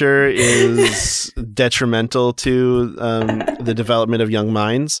literature is detrimental to the development of young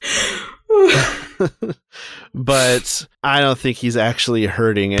minds. But I don't think he's actually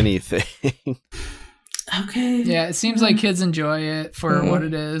hurting anything. Okay. Yeah, it seems like kids enjoy it for what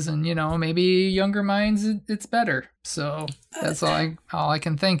it is, and maybe younger minds it's better. So that's all I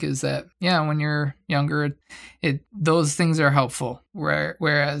can think is that when you're younger, those things are helpful.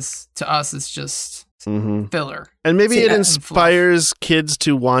 Whereas to us, it's just filler. And maybe it inspires kids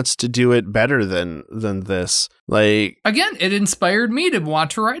to want to do it better than this. Again, it inspired me to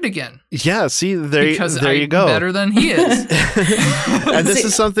want to write again. Yeah, see, there you go. Better than he is. And this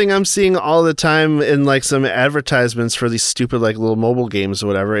is something I'm seeing all the time in some advertisements for these stupid little mobile games or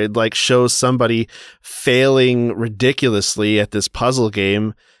whatever. It shows somebody failing ridiculously at this puzzle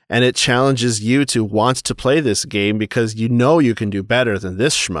game, and it challenges you to want to play this game because you can do better than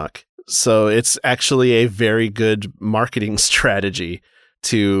this schmuck. So it's actually a very good marketing strategy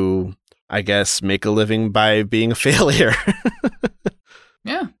to, I guess, make a living by being a failure.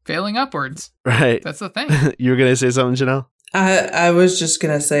 Yeah, failing upwards. Right. That's the thing. You were going to say something, Janelle? I was just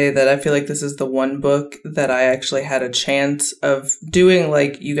going to say that I feel like this is the one book that I actually had a chance of doing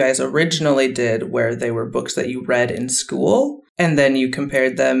like you guys originally did, where they were books that you read in school, and then you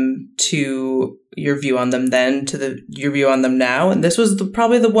compared them to your view on them then to your view on them now. And this was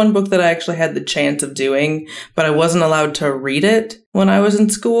probably the one book that I actually had the chance of doing, but I wasn't allowed to read it when I was in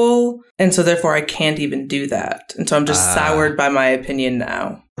school. And so therefore I can't even do that. And so I'm just soured by my opinion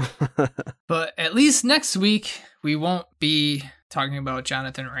now. But at least next week, we won't be talking about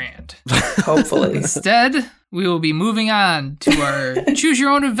Jonathan Rand. Hopefully. Instead, we will be moving on to our Choose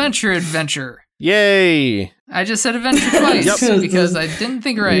Your Own adventure. Yay! I just said adventure twice because I didn't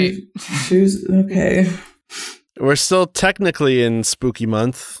think right. Okay. We're still technically in spooky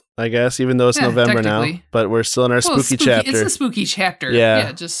month, I guess, even though it's November now. But we're still in our spooky chapter. It's a spooky chapter.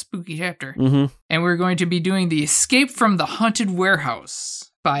 Yeah, just spooky chapter. Mm-hmm. And we're going to be doing The Escape from the Haunted Warehouse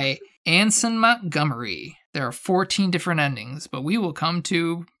by Anson Montgomery. There are 14 different endings, but we will come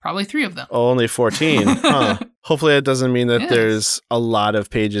to probably 3 of them. Oh, only 14. Huh. Hopefully that doesn't mean that there's a lot of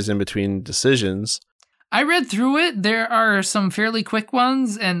pages in between decisions. I read through it. There are some fairly quick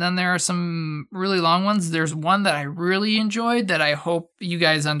ones, and then there are some really long ones. There's one that I really enjoyed that I hope you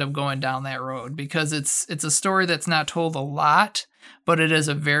guys end up going down that road, because it's a story that's not told a lot, but it is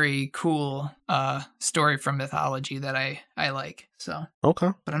a very cool story from mythology that I like. So okay,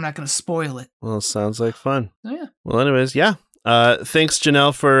 but I'm not going to spoil it. Well, it sounds like fun. Oh, yeah. Well, anyways, yeah. Thanks,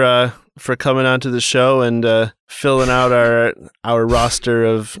 Janelle, for coming on to the show and filling out our roster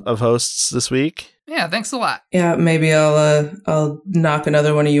of hosts this week. Yeah, thanks a lot. Yeah, maybe I'll knock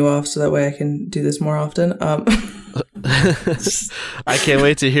another one of you off so that way I can do this more often. I can't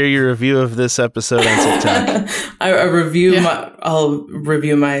wait to hear your review of this episode on TikTok. I'll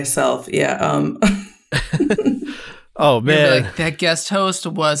review myself. Yeah. Oh man, like, that guest host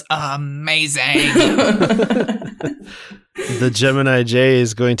was amazing. The Gemini J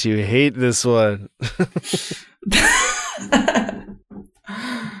is going to hate this one.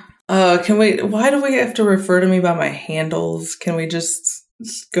 Why do we have to refer to me by my handles? Can we just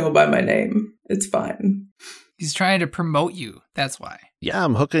go by my name? It's fine. He's trying to promote you. That's why. Yeah,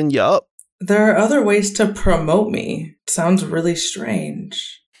 I'm hooking you up. There are other ways to promote me. Sounds really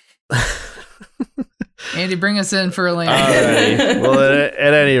strange. Andy, bring us in for a land. Alrighty. Well,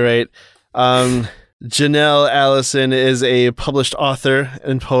 at any rate, Janelle Allison is a published author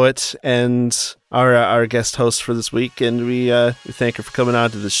and poet and our guest host for this week, and we thank her for coming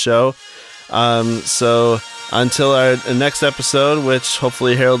on to the show. So until our next episode, which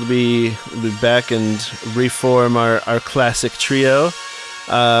hopefully Harold will be back and reform our classic trio.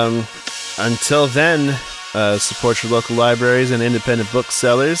 Until then, support your local libraries and independent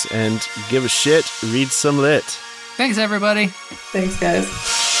booksellers, and give a shit, read some lit. Thanks, everybody. Thanks, guys.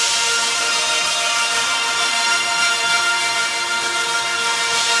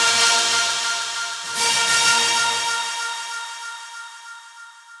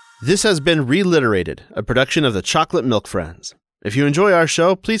 This has been Reliterated, a production of the Chocolate Milk Friends. If you enjoy our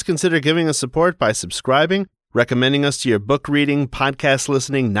show, please consider giving us support by subscribing, recommending us to your book reading, podcast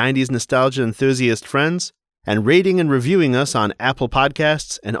listening, 90s nostalgia enthusiast friends, and rating and reviewing us on Apple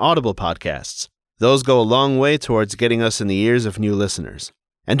Podcasts and Audible Podcasts. Those go a long way towards getting us in the ears of new listeners.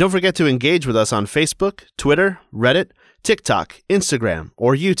 And don't forget to engage with us on Facebook, Twitter, Reddit, TikTok, Instagram,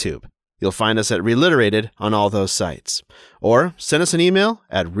 or YouTube. You'll find us at Reliterated on all those sites. Or send us an email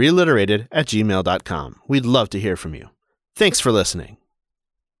at reliterated@gmail.com. We'd love to hear from you. Thanks for listening.